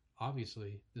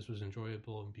 Obviously, this was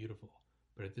enjoyable and beautiful,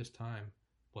 but at this time,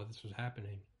 while this was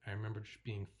happening, I remember just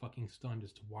being fucking stunned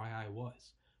as to why I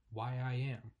was, why I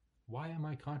am, why am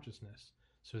I consciousness?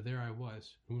 So there I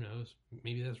was, who knows,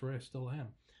 maybe that's where I still am,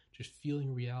 just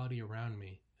feeling reality around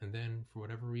me, and then, for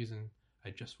whatever reason,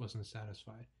 I just wasn't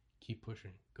satisfied. Keep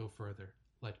pushing, go further,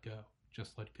 let go,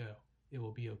 just let go, it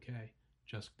will be okay,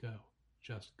 just go,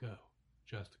 just go,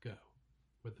 just go,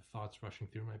 with the thoughts rushing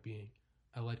through my being.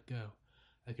 I let go.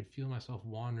 I could feel myself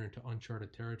wander into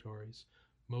uncharted territories,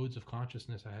 modes of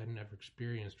consciousness I hadn't ever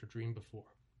experienced or dreamed before.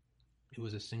 It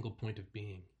was a single point of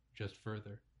being, just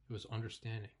further. It was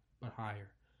understanding, but higher.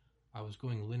 I was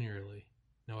going linearly.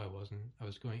 No, I wasn't. I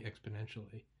was going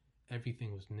exponentially.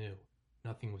 Everything was new.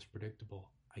 Nothing was predictable.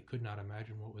 I could not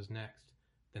imagine what was next.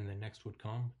 Then the next would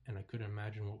come, and I couldn't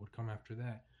imagine what would come after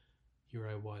that. Here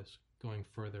I was, going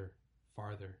further,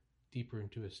 farther, deeper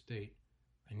into a state.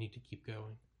 I need to keep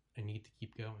going. I need to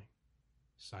keep going.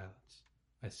 Silence.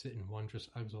 I sit in wondrous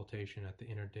exaltation at the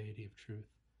inner deity of truth,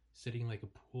 sitting like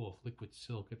a pool of liquid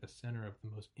silk at the center of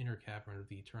the most inner cavern of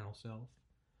the eternal self.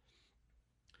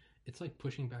 It's like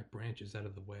pushing back branches out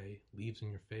of the way, leaves in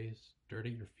your face, dirt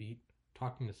at your feet,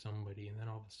 talking to somebody, and then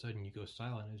all of a sudden you go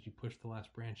silent as you push the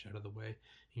last branch out of the way,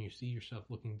 and you see yourself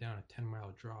looking down a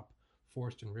 10-mile drop,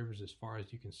 forest and rivers as far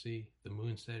as you can see, the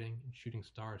moon setting and shooting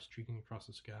stars streaking across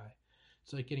the sky.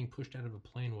 It's like getting pushed out of a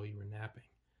plane while you were napping.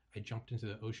 I jumped into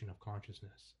the ocean of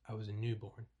consciousness. I was a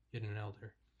newborn, yet an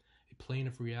elder. A plane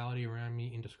of reality around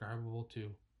me indescribable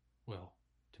to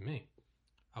me.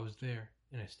 I was there,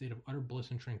 in a state of utter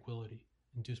bliss and tranquility,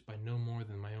 induced by no more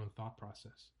than my own thought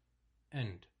process.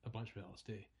 And a bunch of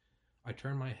LSD. I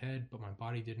turned my head, but my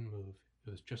body didn't move.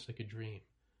 It was just like a dream.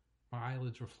 My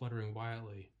eyelids were fluttering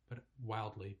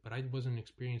wildly, but I wasn't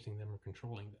experiencing them or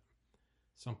controlling them.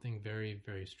 Something very,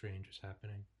 very strange was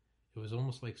happening. It was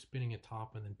almost like spinning a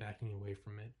top and then backing away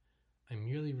from it. I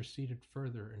merely receded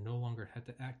further and no longer had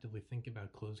to actively think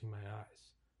about closing my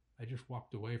eyes. I just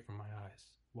walked away from my eyes,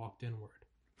 walked inward.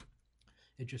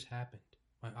 It just happened.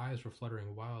 My eyes were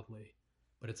fluttering wildly,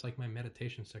 but it's like my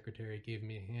meditation secretary gave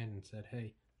me a hand and said,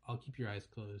 "Hey, I'll keep your eyes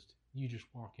closed. You just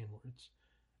walk inwards."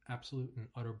 Absolute and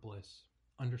utter bliss,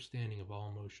 understanding of all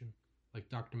emotion. Like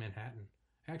Dr. Manhattan,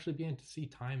 I actually began to see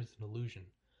time as an illusion.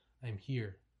 I am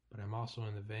here, but I'm also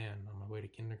in the van on my way to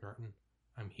kindergarten.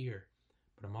 I'm here,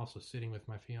 but I'm also sitting with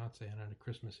my fiancée on a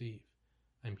Christmas Eve.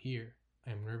 I'm here.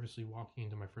 I am nervously walking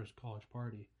into my first college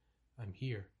party. I'm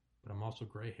here, but I'm also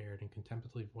gray-haired and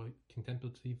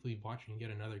contemplatively watching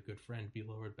yet another good friend be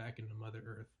lowered back into Mother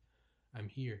Earth. I'm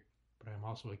here, but I'm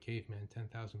also a caveman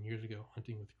 10,000 years ago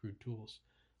hunting with crude tools,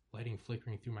 lighting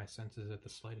flickering through my senses at the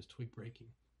slightest twig breaking.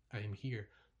 I am here,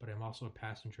 but I am also a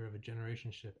passenger of a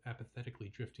generation ship apathetically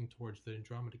drifting towards the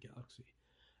Andromeda Galaxy.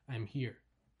 I am here.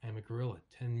 I am a gorilla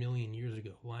 10 million years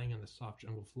ago, lying on the soft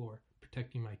jungle floor,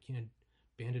 protecting my kin,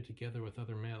 banded together with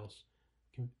other males,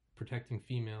 protecting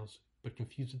females, but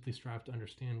confusedly strive to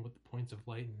understand what the points of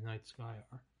light in the night sky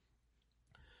are.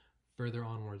 Further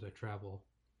onwards I travel,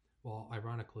 while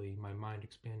ironically my mind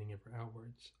expanding ever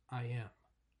outwards. I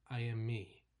am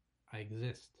me. I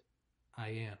exist. I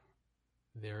am.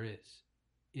 There is.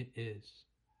 It is.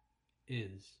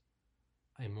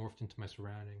 I morphed into my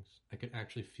surroundings. I could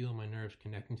actually feel my nerves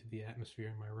connecting to the atmosphere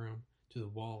in my room, to the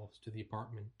walls, to the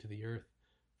apartment, to the earth.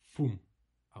 Boom!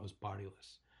 I was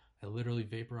bodiless. I literally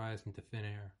vaporized into thin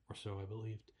air, or so I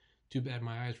believed. Too bad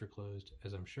my eyes were closed,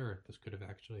 as I'm sure this could have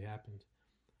actually happened.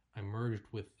 I merged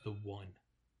with the One.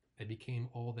 I became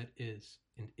all that is,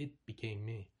 and it became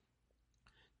me.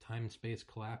 Time and space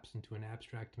collapsed into an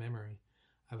abstract memory.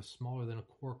 I was smaller than a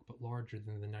quark, but larger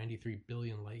than the 93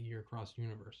 billion light-year across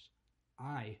universe.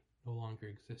 I no longer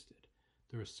existed.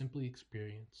 There was simply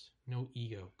experience, no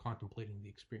ego contemplating the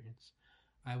experience.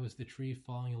 I was the tree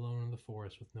falling alone in the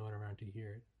forest with no one around to hear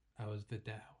it. I was the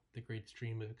Tao, the great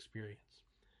stream of experience.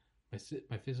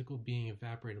 My physical being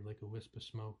evaporated like a wisp of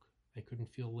smoke. I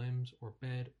couldn't feel limbs, or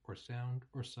bed, or sound,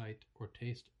 or sight, or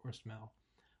taste, or smell.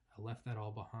 I left that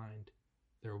all behind.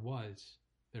 There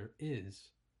is,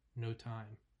 no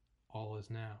time. All is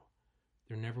now.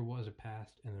 There never was a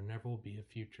past, and there never will be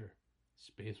a future.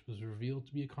 Space was revealed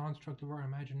to be a construct of our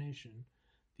imagination.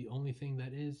 The only thing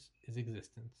that is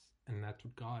existence, and that's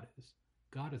what God is.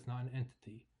 God is not an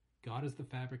entity. God is the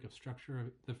fabric and structure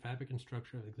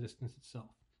of existence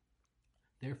itself.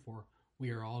 Therefore,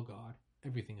 we are all God.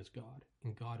 Everything is God,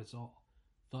 and God is all.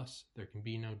 Thus, there can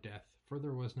be no death, for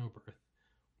there was no birth.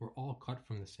 We're all cut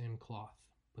from the same cloth,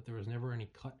 but there was never any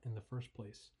cut in the first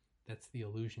place. That's the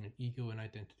illusion of ego and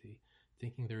identity,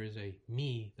 thinking there is a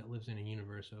me that lives in a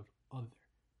universe of other.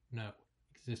 No,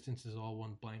 existence is all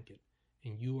one blanket,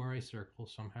 and you are a circle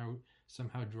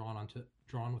somehow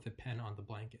drawn with a pen on the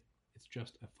blanket. It's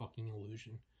just a fucking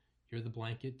illusion. You're the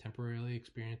blanket temporarily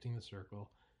experiencing the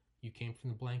circle. You came from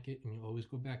the blanket, and you'll always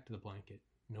go back to the blanket.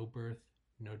 No birth,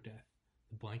 no death.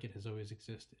 The blanket has always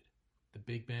existed. The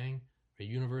Big Bang, our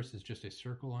universe is just a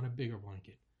circle on a bigger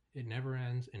blanket. It never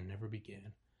ends and never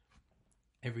began.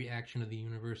 Every action of the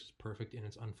universe is perfect in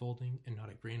its unfolding, and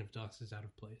not a grain of dust is out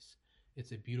of place.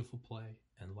 It's a beautiful play,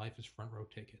 and life is front row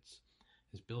tickets.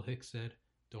 As Bill Hicks said,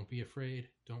 don't be afraid,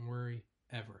 don't worry,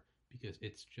 ever, because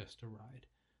it's just a ride.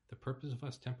 The purpose of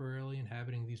us temporarily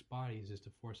inhabiting these bodies is to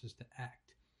force us to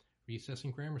act. Recess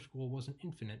in grammar school wasn't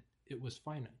infinite, it was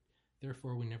finite.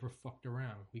 Therefore, we never fucked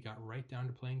around. We got right down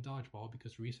to playing dodgeball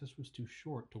because recess was too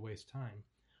short to waste time.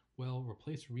 Well,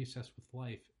 replace recess with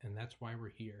life, and that's why we're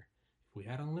here. If we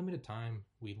had unlimited time,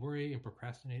 we'd worry and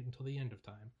procrastinate until the end of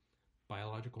time.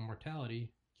 Biological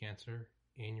mortality, cancer,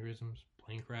 aneurysms,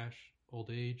 plane crash, old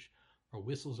age, are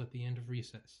whistles at the end of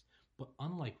recess. But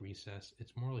unlike recess,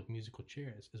 it's more like musical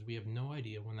chairs, as we have no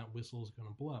idea when that whistle is going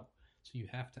to blow. So you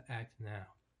have to act now.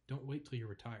 Don't wait till you're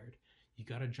retired. You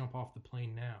gotta jump off the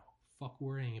plane now. Fuck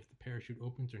worrying if the parachute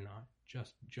opens or not.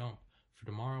 Just jump, for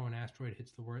tomorrow an asteroid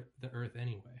hits the Earth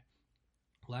anyway.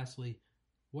 Lastly,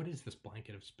 what is this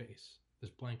blanket of space? This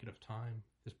blanket of time?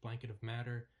 This blanket of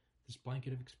matter? This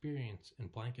blanket of experience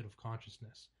and blanket of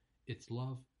consciousness? It's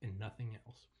love and nothing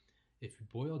else. If you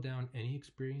boil down any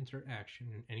experience or action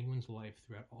in anyone's life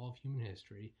throughout all of human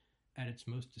history, at its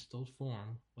most distilled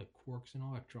form, like quarks and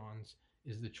electrons,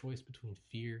 is the choice between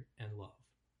fear and love.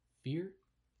 Fear?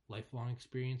 Lifelong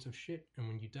experience of shit, and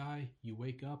when you die, you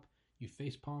wake up, you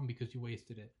facepalm because you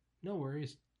wasted it. No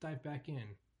worries, dive back in,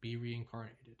 be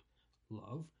reincarnated.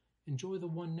 Love? Enjoy the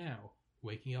one now,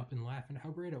 waking up and laughing at how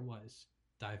great it was.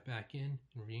 Dive back in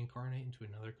and reincarnate into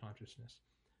another consciousness.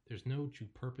 There's no true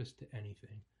purpose to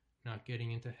anything. Not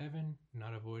getting into heaven,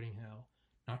 not avoiding hell.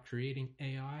 Not creating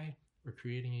AI or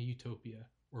creating a utopia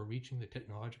or reaching the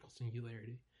technological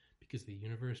singularity, because the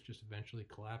universe just eventually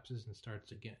collapses and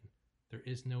starts again. There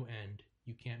is no end.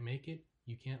 You can't make it,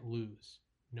 you can't lose.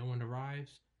 No one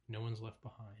arrives, no one's left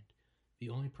behind. The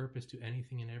only purpose to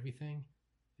anything and everything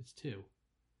is two.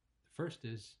 The first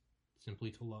is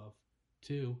simply to love.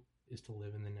 Two is to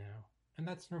live in the now. And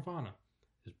that's nirvana.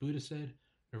 As Buddha said,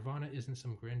 nirvana isn't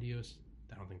some grandiose,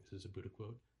 I don't think this is a Buddha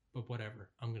quote, but whatever,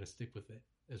 I'm going to stick with it.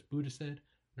 As Buddha said,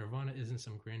 nirvana isn't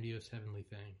some grandiose heavenly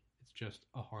thing. It's just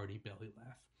a hearty belly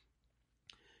laugh.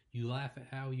 You laugh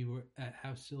at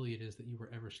how silly it is that you were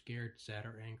ever scared, sad,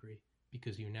 or angry,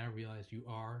 because you now realize you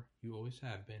always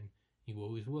have been, you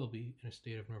always will be in a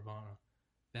state of nirvana.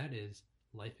 That is,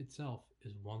 life itself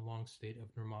is one long state of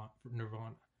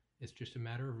nirvana. It's just a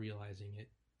matter of realizing it,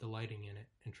 delighting in it,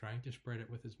 and trying to spread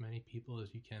it with as many people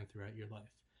as you can throughout your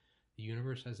life. The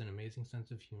universe has an amazing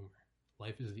sense of humor.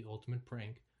 Life is the ultimate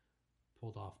prank,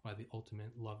 pulled off by the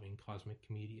ultimate loving cosmic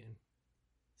comedian.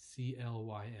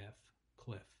 CLYF,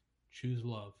 CLYF. Choose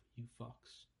love, you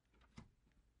fucks.